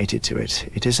acclimated to it,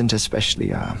 it isn't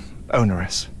especially,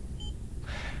 onerous.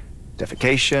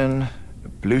 Defecation,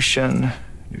 pollution,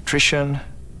 nutrition.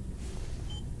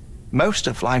 Most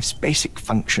of life's basic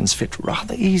functions fit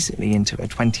rather easily into a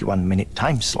 21-minute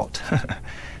time slot.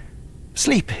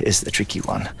 Sleep is the tricky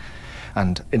one.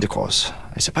 And intercourse,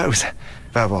 I suppose.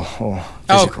 Verbal or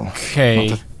physical. Okay.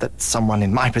 Not that someone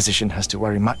in my position has to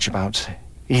worry much about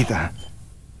either.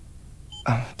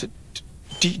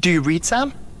 Do you read,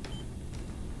 Sam?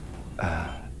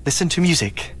 Listen to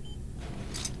music.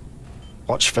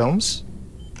 Watch films.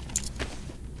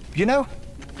 You know,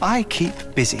 I keep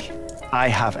busy. I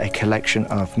have a collection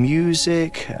of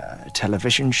music,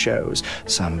 television shows,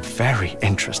 some very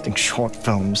interesting short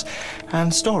films,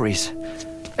 and stories.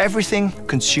 Everything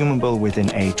consumable within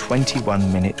a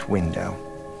 21-minute window.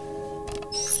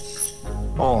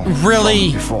 Or really?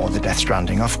 Long before the Death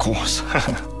Stranding, of course.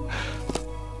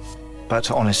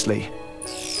 But honestly,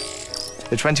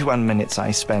 the 21 minutes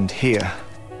I spend here,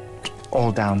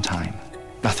 all downtime,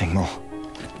 nothing more.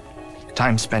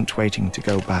 Time spent waiting to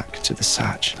go back to the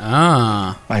search.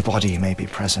 Ah. My body may be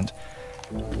present,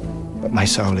 but my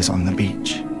soul is on the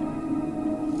beach.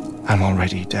 I'm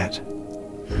already dead.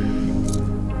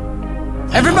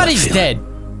 Everybody's dead.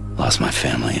 Lost my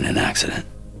family in an accident.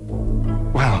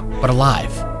 Well, but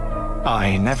alive.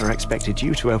 I never expected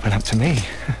you to open up to me.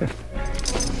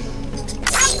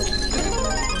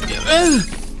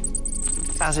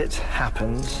 As it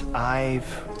happens, I've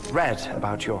read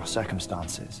about your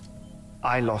circumstances.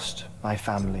 I lost my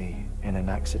family in an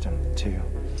accident, too.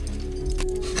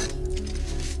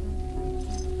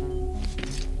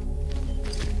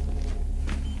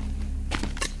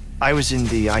 I was in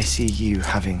the ICU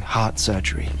having heart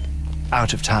surgery,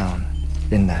 out of town,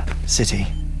 in the city.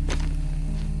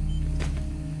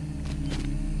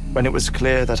 When it was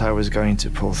clear that I was going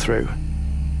to pull through,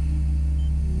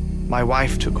 my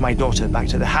wife took my daughter back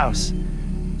to the house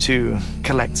to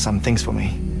collect some things for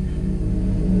me.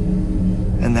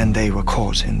 And then they were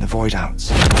caught in the void outs.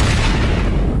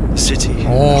 The city and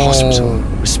the hospital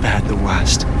were spared the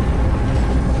worst,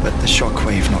 but the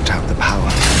shockwave knocked out the power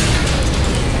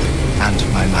and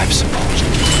my life support.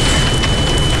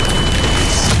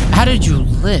 How did you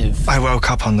live? I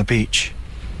woke up on the beach.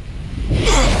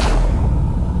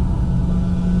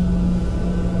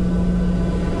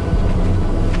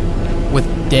 With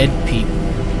dead people.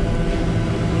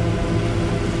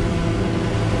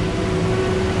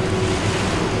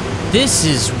 This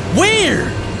is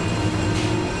weird!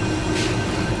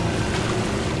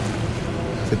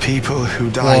 The people who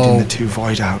died in the two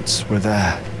void outs were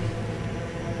there.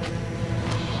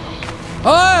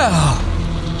 Oh!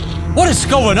 What is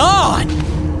going on?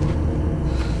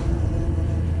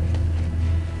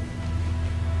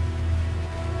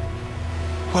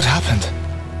 What happened?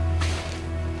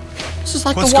 This is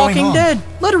like The Walking Dead,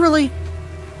 literally.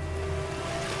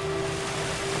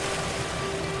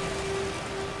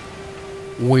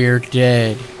 We're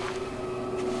dead.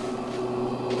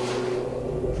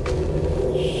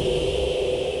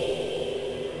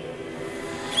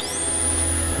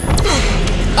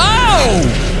 Oh!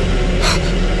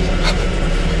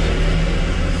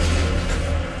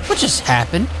 What just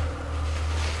happened?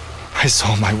 I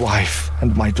saw my wife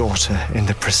and my daughter in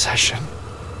the procession.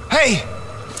 Hey!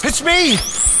 It's me!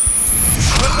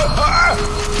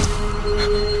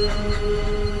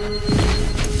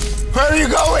 Where are you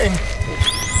going?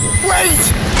 Wait!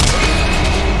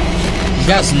 You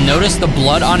guys notice the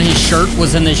blood on his shirt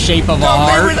was in the shape of a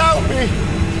heart? Without me!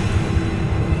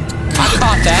 I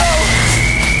caught that.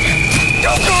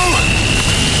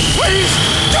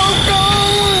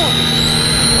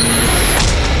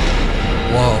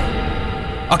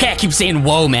 Okay, I keep saying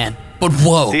whoa, man. But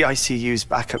whoa. The ICU's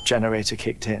backup generator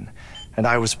kicked in, and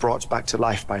I was brought back to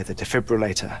life by the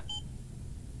defibrillator.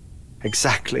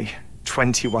 Exactly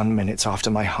 21 minutes after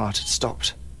my heart had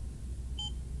stopped.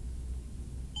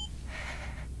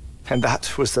 And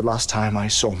that was the last time I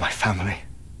saw my family.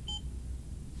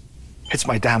 It's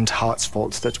my damned heart's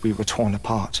fault that we were torn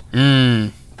apart.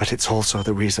 But it's also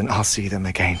the reason I'll see them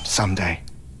again someday.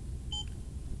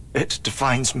 It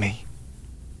defines me.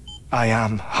 I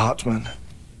am Hartman.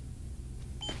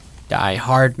 Die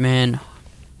Hardman,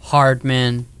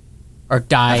 Hardman, or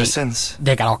Die... Ever since,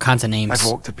 they got all kinds of names. I've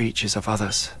walked the beaches of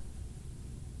others.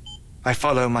 I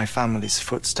follow my family's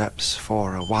footsteps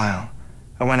for a while,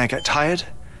 and when I get tired,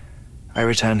 I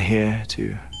return here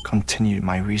to continue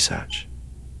my research.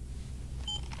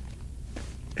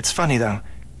 It's funny though,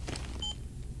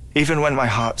 even when my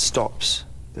heart stops,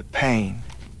 the pain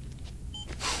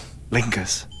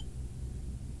lingers.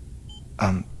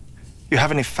 You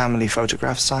have any family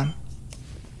photographs, Sam?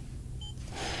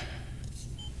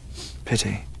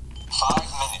 Pity. 5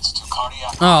 minutes to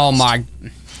cardiac. Oh my...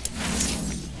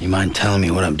 You mind telling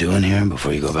me what I'm doing here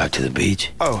before you go back to the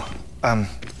beach? Oh,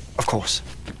 of course.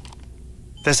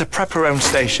 There's a prepper-owned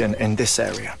station in this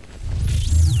area.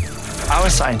 Our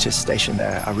scientists stationed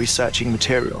there are researching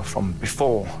material from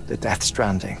before the Death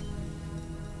Stranding.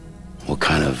 What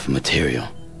kind of material?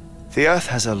 The Earth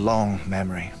has a long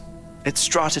memory. It's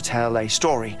trying to tell a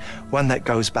story, one that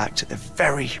goes back to the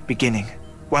very beginning,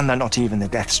 one that not even the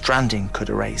Death Stranding could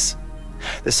erase.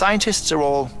 The scientists are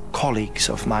all colleagues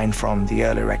of mine from the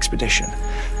earlier expedition.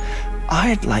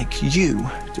 I'd like you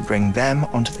to bring them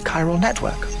onto the chiral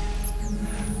network.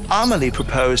 Amelie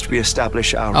proposed we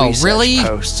establish our research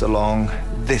posts along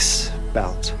this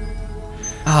belt.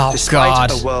 Oh, Despite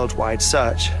God. a worldwide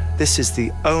search, this is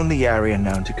the only area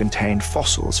known to contain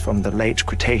fossils from the late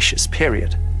Cretaceous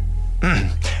period,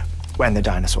 when the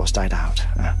dinosaurs died out.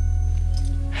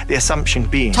 The assumption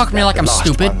being Talk to me that like the I'm last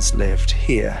stupid. ones lived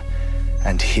here,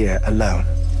 and here alone.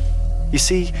 You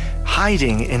see,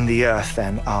 hiding in the Earth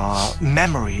then are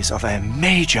memories of a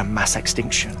major mass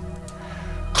extinction.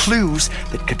 Clues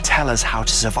that could tell us how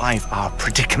to survive our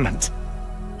predicament.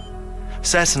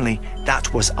 Certainly,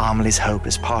 that was Amelie's hope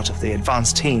as part of the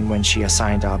advanced team when she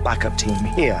assigned our backup team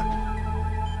here.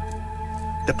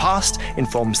 The past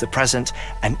informs the present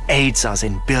and aids us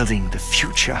in building the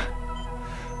future.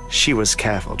 She was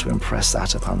careful to impress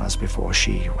that upon us before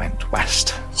she went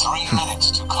west. 3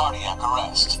 minutes to cardiac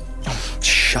arrest.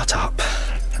 Shut up.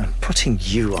 I'm putting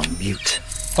you on mute.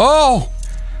 Oh!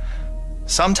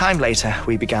 Sometime later,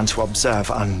 we began to observe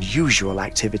unusual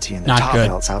activity in the Not tar good.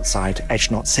 belts outside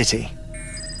Edgenot City.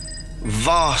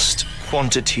 Vast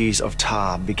quantities of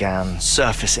tar began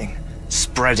surfacing,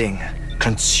 spreading,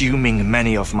 consuming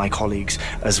many of my colleagues,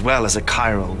 as well as a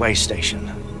chiral way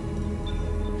station.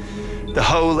 The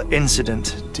whole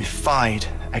incident defied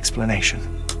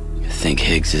explanation. You think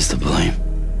Higgs is to blame?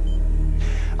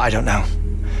 I don't know,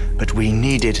 but we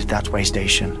needed that way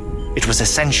station. It was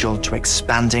essential to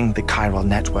expanding the chiral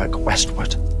network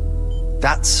westward.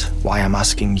 That's why I'm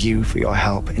asking you for your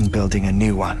help in building a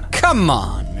new one. Come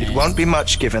on, man. It won't be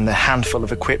much given the handful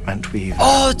of equipment we've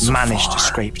managed to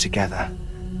scrape together.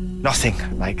 Nothing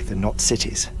like the Knot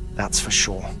cities, that's for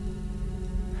sure.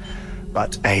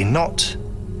 But a knot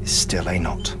is still a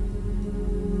knot.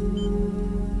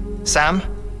 Sam,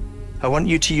 I want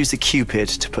you to use the Cupid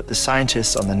to put the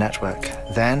scientists on the network,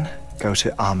 then go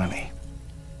to Amelie.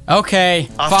 Okay,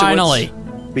 Afterwards, finally.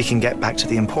 we can get back to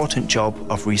the important job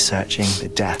of researching the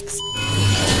deaths.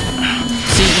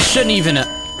 See, you shouldn't even...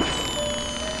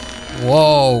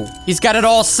 Whoa. He's got it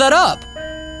all set up.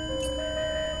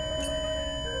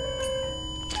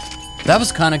 That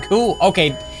was kind of cool.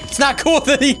 Okay, it's not cool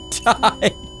that he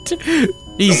died.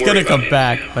 He's gonna come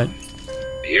back, but...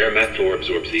 The air mat floor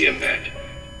absorbs the impact.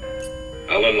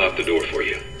 I'll unlock the door for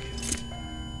you.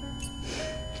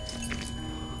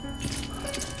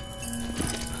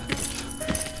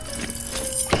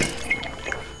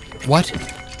 What?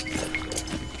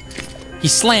 He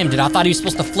slammed it. I thought he was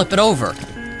supposed to flip it over.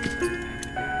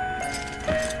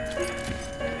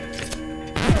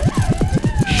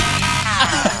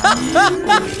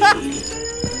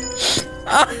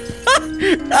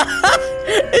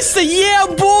 It's the yeah,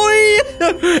 boy!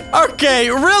 Okay,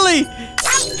 really?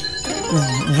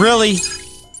 Really?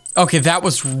 Okay, that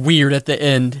was weird at the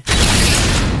end.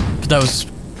 But that was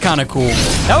kind of cool.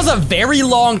 That was a very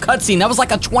long cutscene. That was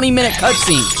like a 20-minute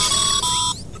cutscene.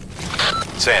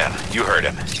 Sam, you heard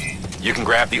him. You can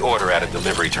grab the order at a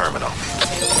delivery terminal.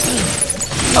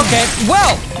 Okay,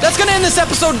 well, that's gonna end this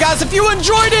episode, guys. If you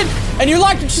enjoyed it and you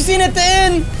liked what you seen at the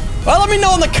end, Well, let me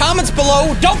know in the comments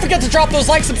below. Don't forget to drop those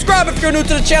likes, subscribe if you're new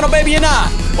to the channel, baby, and I,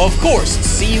 of course,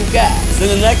 see you guys in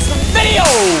the next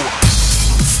video.